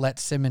can to let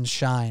Simmons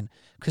shine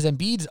because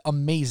Embiid's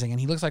amazing and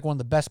he looks like one of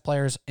the best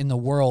players in the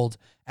world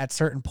at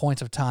certain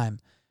points of time.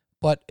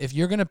 But if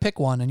you're going to pick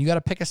one and you got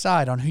to pick a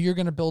side on who you're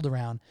going to build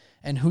around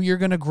and who you're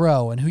going to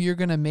grow and who you're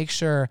going to make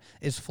sure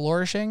is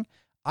flourishing,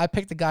 I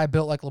picked the guy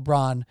built like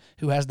LeBron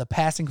who has the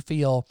passing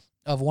feel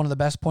of one of the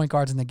best point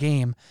guards in the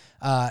game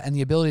and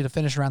the ability to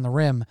finish around the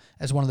rim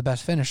as one of the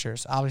best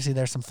finishers. Obviously,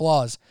 there's some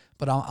flaws,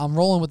 but I'm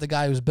rolling with the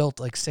guy who's built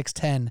like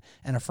 6'10"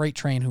 and a freight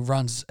train who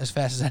runs as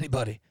fast as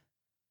anybody.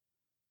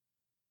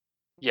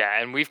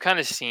 Yeah, and we've kind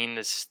of seen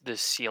this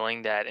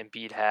ceiling that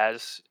Embiid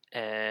has,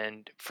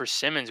 and for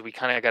Simmons, we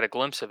kind of got a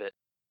glimpse of it.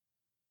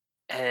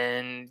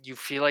 And you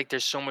feel like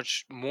there's so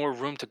much more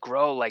room to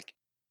grow. Like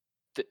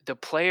the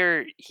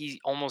player he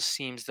almost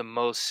seems the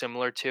most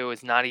similar to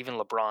is not even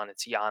LeBron,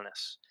 it's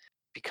Giannis,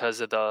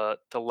 because of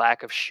the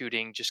lack of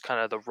shooting, just kind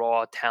of the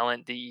raw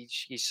talent.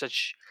 He's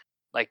such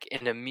like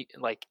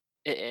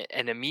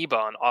an amoeba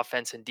on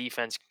offense and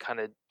defense, kind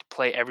of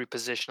play every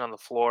position on the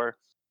floor,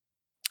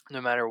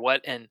 no matter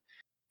what. And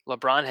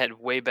LeBron had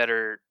way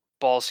better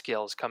ball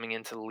skills coming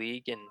into the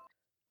league,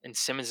 and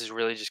Simmons has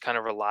really just kind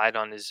of relied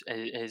on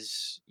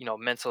his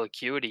mental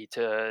acuity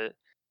to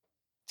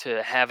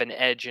have an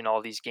edge in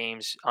all these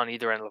games on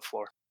either end of the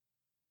floor.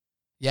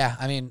 Yeah,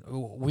 I mean,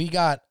 we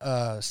got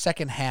a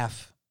second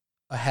half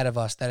ahead of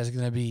us that is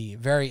going to be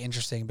very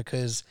interesting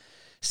because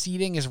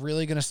seeding is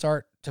really going to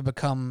start to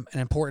become an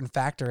important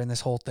factor in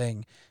this whole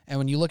thing. And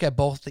when you look at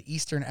both the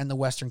Eastern and the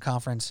Western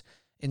Conference,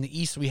 in the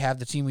East we have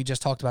the team we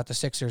just talked about, the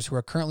Sixers, who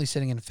are currently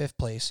sitting in 5th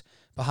place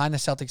behind the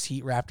Celtics,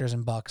 Heat, Raptors,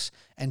 and Bucks,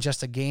 and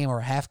just a game or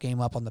a half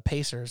game up on the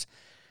Pacers.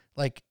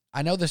 Like,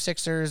 I know the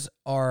Sixers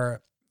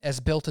are as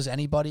built as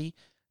anybody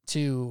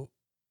to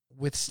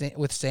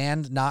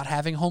withstand not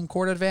having home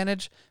court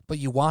advantage, but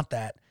you want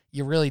that.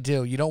 You really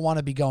do. You don't want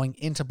to be going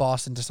into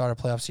Boston to start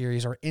a playoff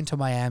series, or into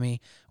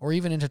Miami, or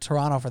even into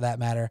Toronto for that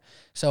matter.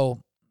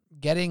 So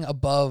getting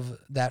above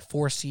that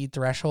 4 seed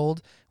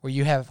threshold where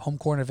you have home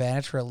court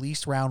advantage for at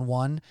least round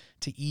 1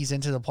 to ease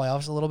into the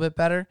playoffs a little bit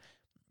better,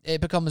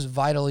 it becomes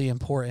vitally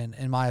important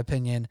in my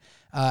opinion.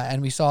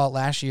 And we saw it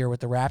last year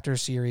with the Raptors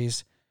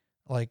series.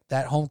 Like,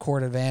 that home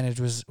court advantage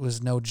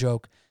was no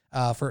joke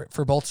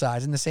for both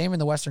sides. And the same in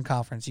the Western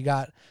Conference. You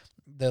got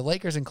the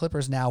Lakers and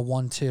Clippers now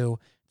 1-2,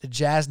 the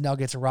Jazz,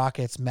 Nuggets,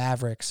 Rockets,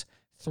 Mavericks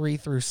 3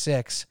 through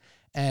 6,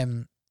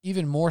 and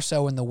even more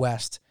so in the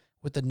West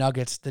with the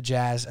Nuggets, the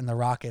Jazz, and the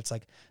Rockets.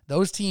 Like,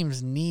 those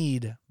teams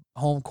need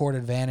home court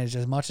advantage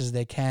as much as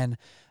they can,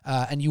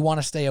 and you want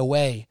to stay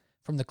away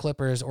from the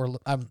Clippers, or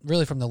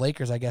really from the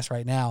Lakers, I guess,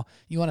 right now.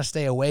 You want to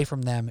stay away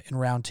from them in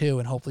round 2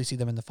 and hopefully see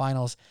them in the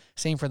finals.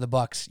 Same for the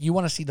Bucks. You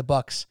want to see the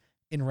Bucks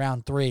in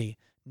round 3,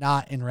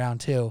 not in round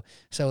 2.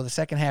 So the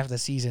second half of the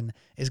season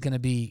is going to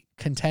be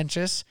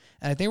contentious,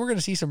 and I think we're going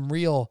to see some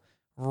real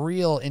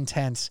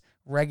intense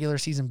regular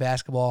season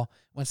basketball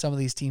when some of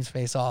these teams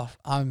face off.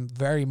 I'm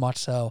very much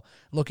so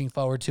looking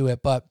forward to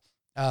it. But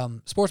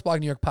Sports Blog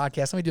New York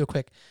podcast, let me do a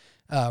quick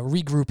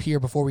regroup here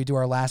before we do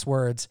our last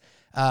words.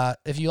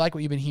 If you like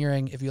what you've been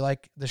hearing, if you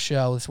like the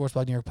show, the Sports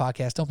Blog New York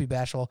podcast, don't be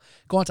bashful.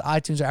 Go onto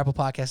iTunes or Apple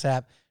Podcast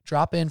app,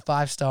 drop in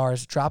 5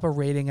 stars, drop a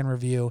rating and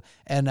review.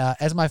 And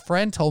as my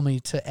friend told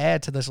me to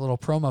add to this little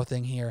promo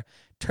thing here,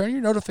 turn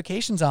your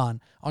notifications on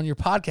your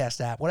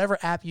podcast app, whatever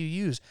app you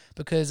use,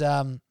 because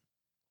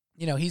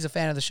he's a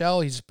fan of the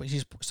show. He's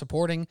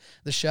supporting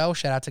the show.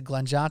 Shout out to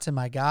Glenn Johnson,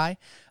 my guy.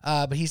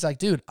 But he's like,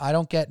 dude, I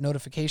don't get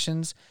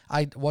notifications.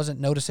 I wasn't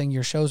noticing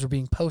your shows were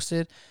being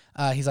posted.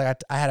 He's like,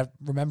 I had to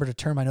remember to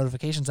turn my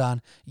notifications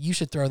on. You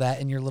should throw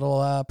that in your little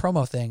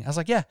promo thing. I was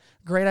like, yeah,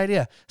 great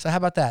idea. So how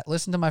about that?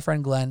 Listen to my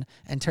friend Glenn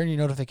and turn your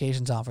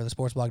notifications on for the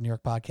Sports Blog New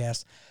York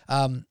podcast.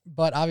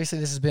 But obviously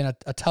this has been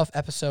a tough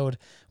episode.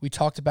 We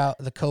talked about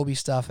the Kobe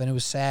stuff, and it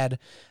was sad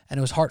and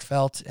it was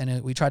heartfelt,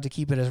 and we tried to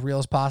keep it as real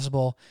as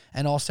possible.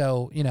 And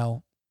also,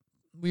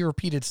 we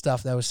repeated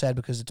stuff that was said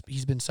because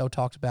he's been so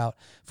talked about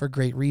for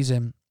great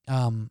reason.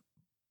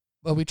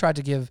 But we tried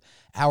to give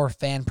our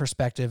fan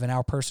perspective and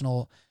our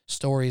personal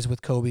stories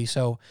with Kobe.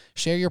 So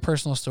share your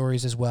personal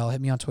stories as well. Hit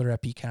me on Twitter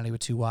at Pete Kennedy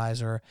with 2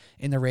 Y's, or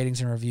in the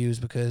ratings and reviews,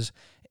 because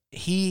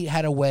he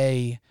had a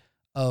way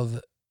of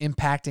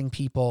impacting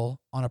people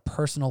on a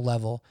personal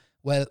level.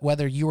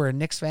 Whether you were a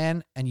Knicks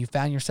fan and you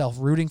found yourself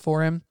rooting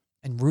for him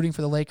and rooting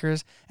for the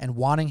Lakers and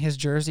wanting his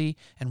jersey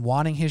and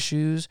wanting his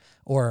shoes,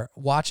 or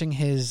watching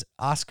his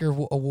Oscar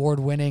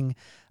award-winning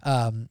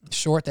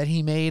short that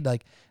he made,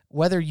 like,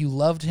 whether you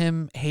loved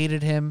him,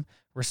 hated him,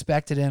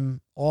 respected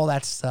him, all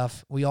that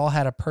stuff, we all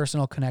had a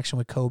personal connection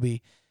with Kobe,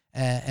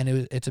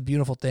 and it's a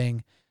beautiful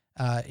thing.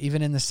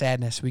 Even in the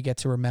sadness, we get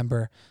to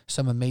remember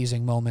some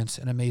amazing moments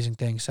and amazing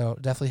things, so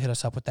definitely hit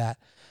us up with that.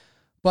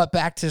 But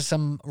back to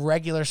some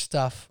regular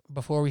stuff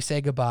before we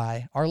say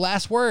goodbye. Our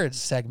last words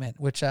segment,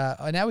 which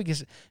now we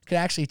could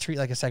actually treat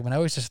like a segment. I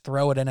always just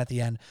throw it in at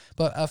the end.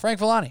 But Frank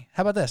Villani,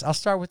 how about this? I'll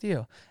start with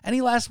you. Any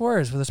last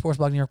words for the Sports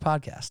Blog New York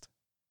podcast?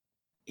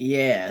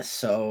 Yeah,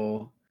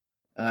 so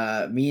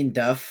me and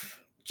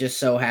Duff just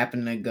so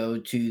happened to go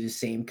to the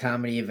same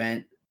comedy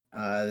event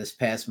this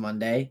past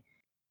Monday,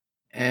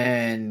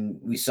 and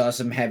we saw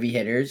some heavy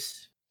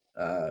hitters.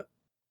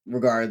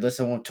 Regardless,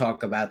 I won't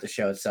talk about the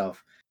show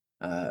itself.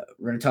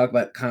 We're going to talk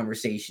about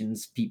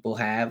conversations people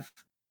have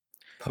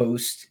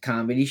post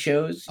comedy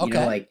shows.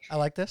 Okay, I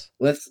like this.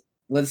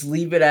 Let's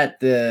leave it at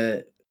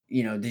the,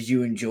 did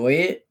you enjoy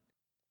it?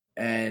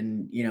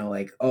 And,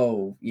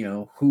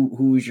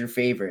 who was your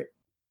favorite?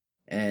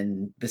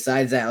 And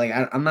besides that, like,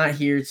 I'm not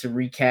here to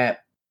recap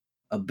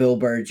a Bill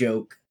Burr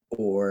joke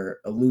or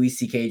a Louis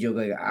C.K. joke.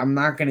 Like, I'm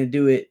not going to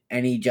do it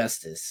any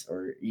justice,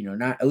 or,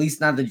 not, at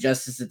least not the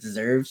justice it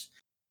deserves.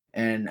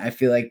 And I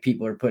feel like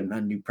people are putting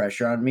undue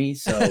pressure on me.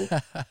 So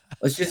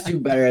let's just do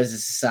better as a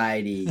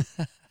society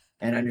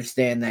and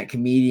understand that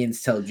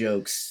comedians tell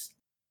jokes,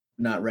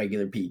 not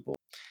regular people.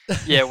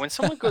 Yeah, when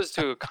someone goes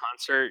to a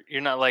concert,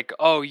 you're not like,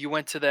 oh, you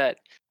went to that,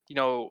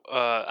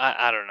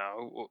 I don't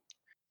know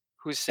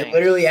who And sings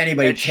literally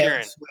anybody, Ed Taylor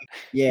Sheeran. Swift.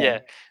 Yeah. Yeah,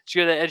 did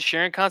you go to the Ed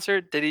Sheeran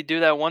concert? Did he do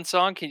that one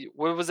song?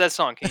 What was that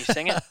song? Can you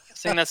sing it?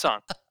 Sing that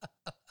song.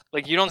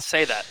 Like you don't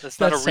say that. That's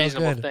not a That's so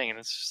reasonable good. thing. And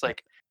it's just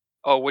like,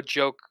 oh, what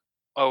joke?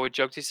 Oh, what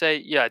joke did you say?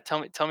 Yeah, tell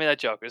me that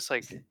joke. It's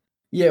like,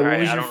 Yeah, all what right,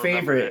 was I your don't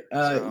remember it.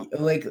 favorite?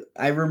 So Like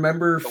I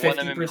remember the one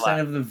that made me laugh.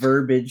 50% of the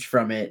verbiage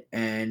from it,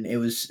 and it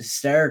was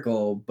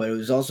hysterical, but it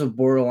was also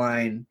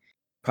borderline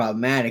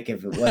problematic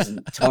if it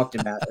wasn't talked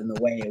about in the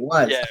way it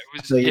was. Yeah, it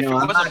was. So, If it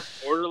I'm wasn't not.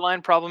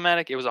 borderline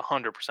problematic, it was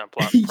 100%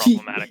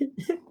 problematic.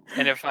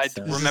 And if I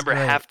So, This is remember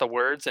great. half the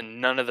words and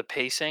none of the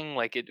pacing,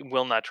 like it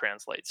will not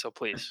translate. So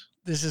please,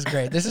 This is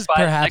great. This is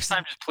next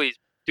time, just please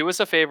do us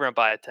a favor and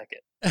buy a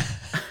ticket.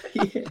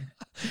 yeah.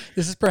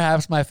 This is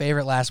perhaps my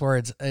favorite last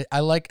words.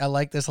 I like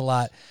this a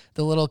lot.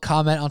 The little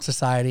comment on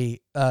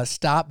society.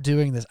 Stop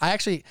doing this. I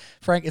actually,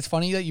 Frank, it's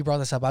funny that you brought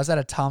this up. I was at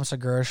a Tom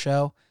Segura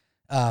show,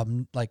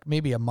 like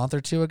maybe a month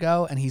or two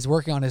ago, and he's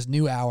working on his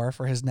new hour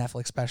for his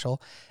Netflix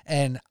special.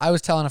 And I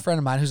was telling a friend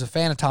of mine who's a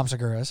fan of Tom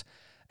Segura's,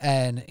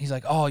 and he's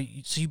like, "Oh,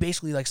 so you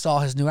basically like saw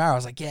his new hour?" I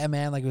was like, "Yeah,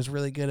 man. Like it was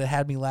really good. It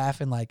had me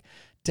laughing. Like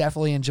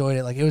definitely enjoyed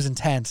it. Like it was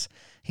intense."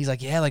 He's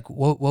like, "Yeah. Like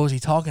what was he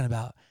talking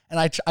about?" And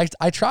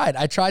I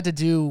tried to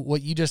do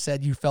what you just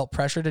said you felt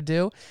pressure to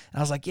do. And I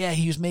was like, yeah,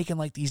 he was making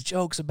like these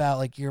jokes about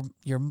like your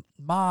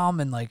mom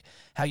and like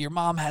how your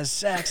mom has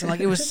sex. And like,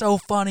 it was so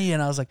funny.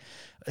 And I was like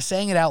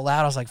saying it out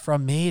loud. I was like,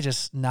 from me,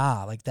 just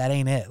nah, like that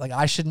ain't it. Like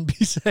I shouldn't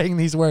be saying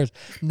these words.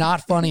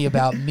 Not funny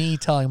about me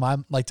talking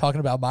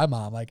about my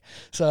mom. Like,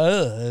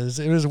 so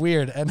it was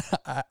weird. And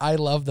I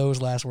love those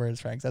last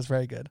words, Frank. That's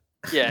very good.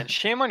 Yeah, and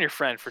shame on your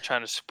friend for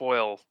trying to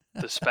spoil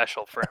the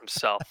special for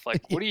himself.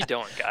 Like, what are you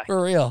doing, guy? For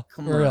real.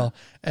 Come For on. real.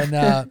 And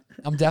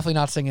I'm definitely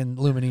not singing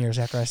Lumineers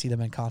after I see them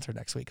in concert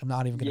next week. I'm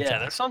not even going to Yeah, try.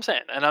 that's what I'm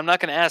saying. And I'm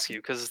not going to ask you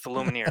because it's the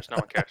Lumineers. No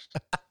one cares.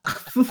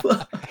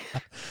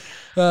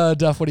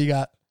 Duff, what do you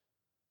got?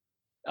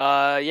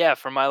 Yeah,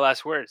 for my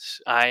last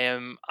words,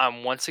 I'm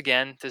once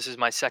again, this is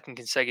my second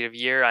consecutive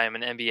year. I am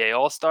an NBA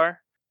All-Star.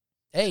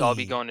 Hey. So I'll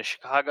be going to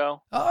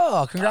Chicago.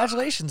 Oh,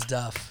 congratulations,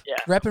 Duff. Yeah,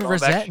 Repping going back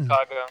to Resenting.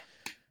 Chicago.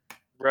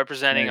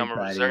 Representing, Very I'm a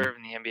proud of you. reserve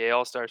in the NBA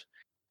All-Stars.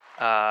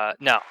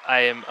 No,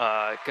 I am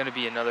going to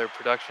be another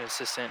production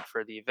assistant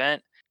for the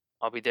event.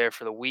 I'll be there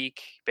for the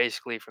week,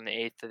 basically from the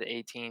 8th to the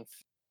 18th.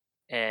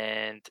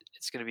 And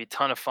it's going to be a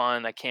ton of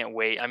fun. I can't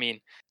wait. I mean,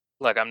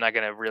 look, I'm not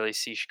going to really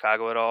see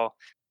Chicago at all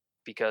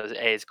because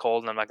A, it's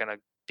cold and I'm not going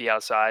to be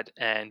outside.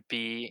 And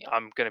B,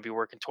 I'm going to be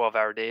working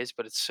 12-hour days,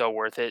 but it's so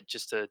worth it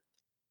just to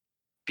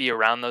be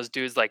around those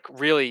dudes. Like,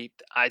 really,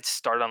 I'd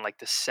start on like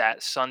the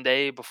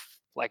Sunday,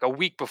 like a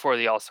week before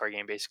the All-Star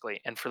game,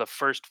 basically. And for the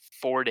first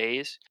 5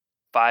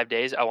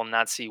 days, I will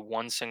not see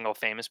one single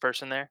famous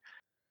person there.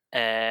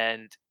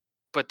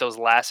 But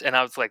and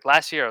I was like,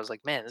 last year, I was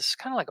like, man, this is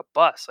kind of like a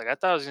bus. Like, I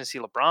thought I was going to see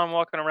LeBron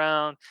walking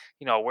around.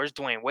 Where's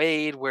Dwayne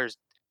Wade? Where's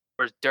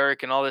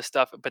Dirk and all this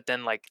stuff? But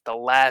then, like, the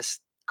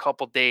last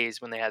couple days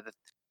when they had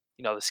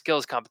the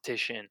skills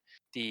competition,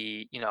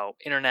 the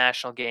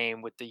international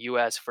game with the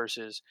U.S.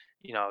 versus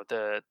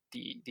the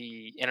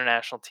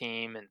international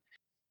team, and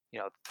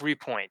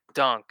 3-point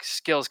dunk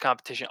skills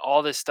competition,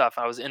 all this stuff.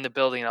 I was in the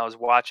building and I was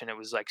watching. It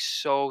was like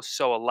so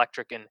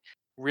electric, and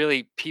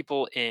really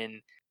people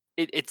in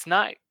it. It's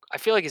not. I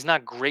feel like it's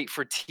not great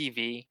for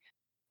TV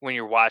when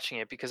you're watching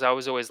it because I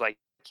was always like,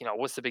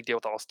 what's the big deal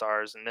with All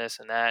Stars and this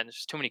and that? And there's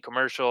just too many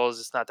commercials.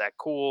 It's not that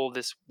cool.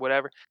 This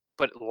whatever.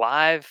 But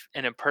live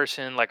and in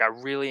person, like I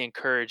really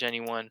encourage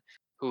anyone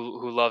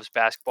who loves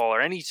basketball or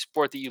any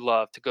sport that you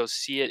love to go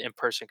see it in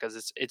person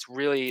because it's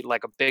really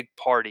like a big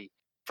party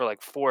for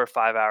like 4 or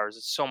 5 hours.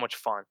 It's so much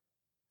fun.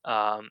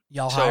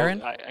 Y'all So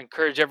hiring? I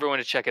encourage everyone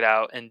to check it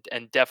out, and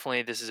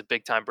definitely this is a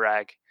big time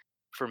brag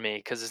for me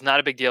because it's not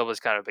a big deal, but it's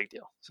kind of a big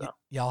deal. So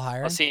Y'all I'll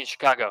hiring? see you in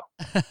Chicago.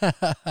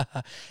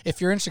 If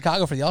you're in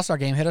Chicago for the All-Star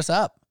game, hit us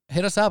up.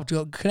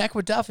 Connect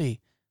with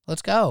Duffy.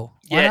 Let's go.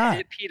 Why not?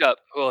 Hit Pete up.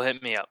 Who'll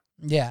hit me up.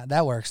 Yeah,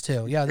 that works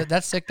too. Yeah,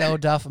 that's sick though,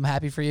 Duff. I'm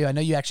happy for you. I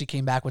know you actually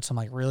came back with some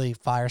like really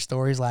fire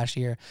stories last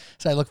year,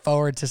 so I look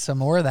forward to some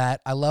more of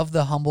that. I love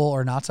the humble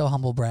or not so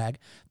humble brag.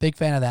 Big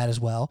fan of that as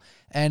well.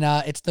 And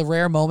it's the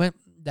rare moment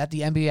that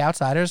the NBA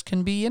outsiders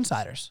can be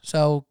insiders.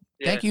 So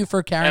thank you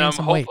for carrying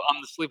some weight. I'm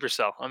the sleeper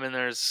cell. I'm in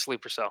there as a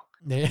sleeper cell.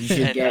 You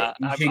should get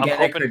I'm a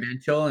hoping-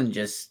 credential and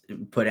just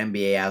put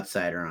NBA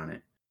outsider on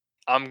it.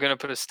 I'm gonna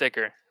put a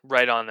sticker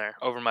right on there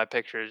over my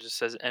picture. It just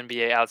says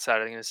NBA outsider.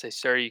 They're gonna say,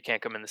 "Sir, you can't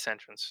come in this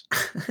entrance."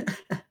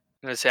 I'm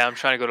gonna say, "I'm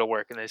trying to go to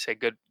work," and they say,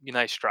 "Good,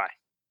 nice try."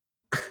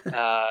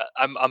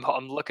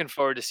 I'm looking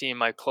forward to seeing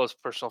my close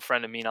personal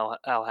friend Amin Al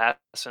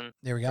Hassan.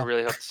 There we I go.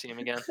 really hope to see him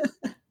again.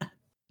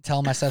 Tell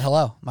him I said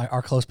hello.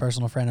 Our close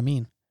personal friend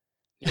Amin.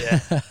 Yeah,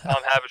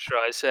 Tom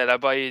Haberstroh. I said I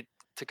bought you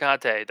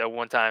Tecate that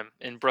one time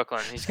in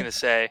Brooklyn. He's gonna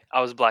say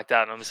I was blacked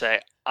out, and I'm gonna say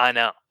I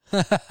know.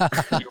 You're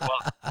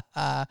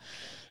welcome.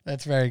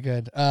 That's very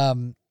good.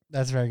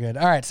 That's very good.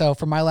 All right. So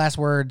for my last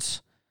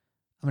words,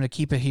 I'm going to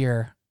keep it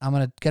here. I'm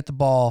going to get the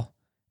ball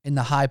in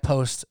the high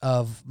post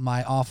of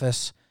my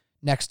office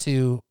next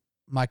to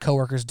my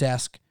coworker's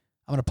desk.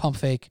 I'm going to pump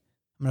fake.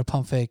 I'm going to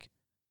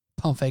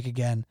pump fake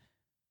again.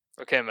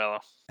 Okay, Mello.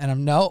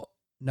 And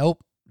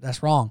nope,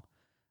 that's wrong.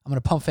 I'm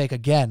going to pump fake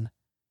again.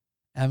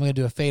 And I'm going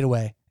to do a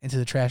fadeaway into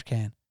the trash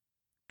can.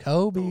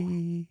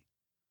 Kobe.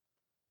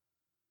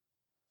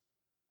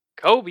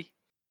 Kobe.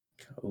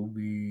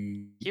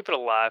 Kobe. Keep it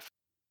alive.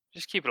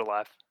 Just keep it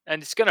alive.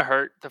 And it's going to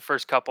hurt the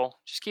first couple.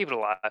 Just keep it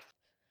alive.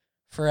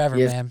 Forever,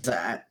 Yes,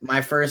 man.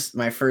 my first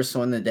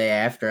one the day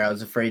after, I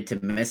was afraid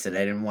to miss it. I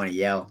didn't want to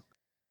yell.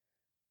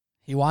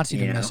 He wants you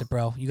to You miss know? it,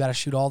 bro. You got to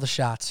shoot all the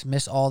shots,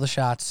 miss all the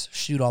shots,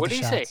 shoot all What the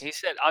did he shots. say? He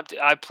said,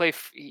 I play.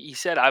 He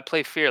said, I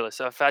play fearless.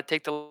 So if I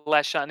take the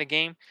last shot in the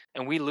game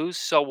and we lose,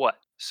 so what?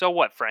 So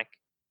what, Frank?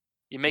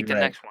 You make the Right.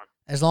 next one.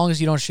 As long as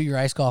you don't shoot your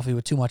iced coffee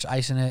with too much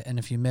ice in it, and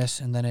if you miss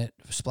and then it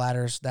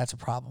splatters, that's a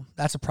problem.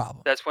 That's a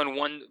problem. That's when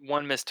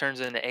one miss turns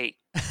into 8.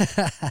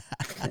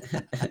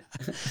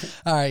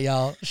 All right,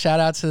 y'all. Shout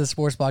out to the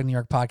Sports Blog New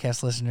York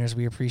podcast listeners.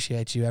 We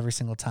appreciate you every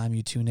single time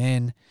you tune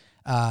in.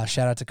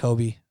 Shout out to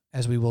Kobe,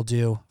 as we will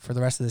do for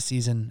the rest of the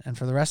season and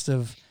for the rest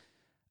of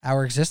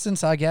our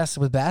existence, I guess,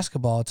 with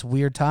basketball. It's a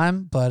weird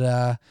time,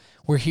 but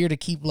we're here to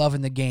keep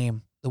loving the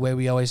game the way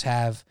we always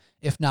have,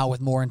 if not with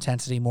more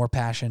intensity, more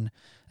passion.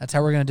 That's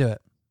how we're going to do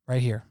it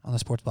right here on the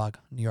Sports Blog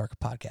New York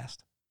podcast.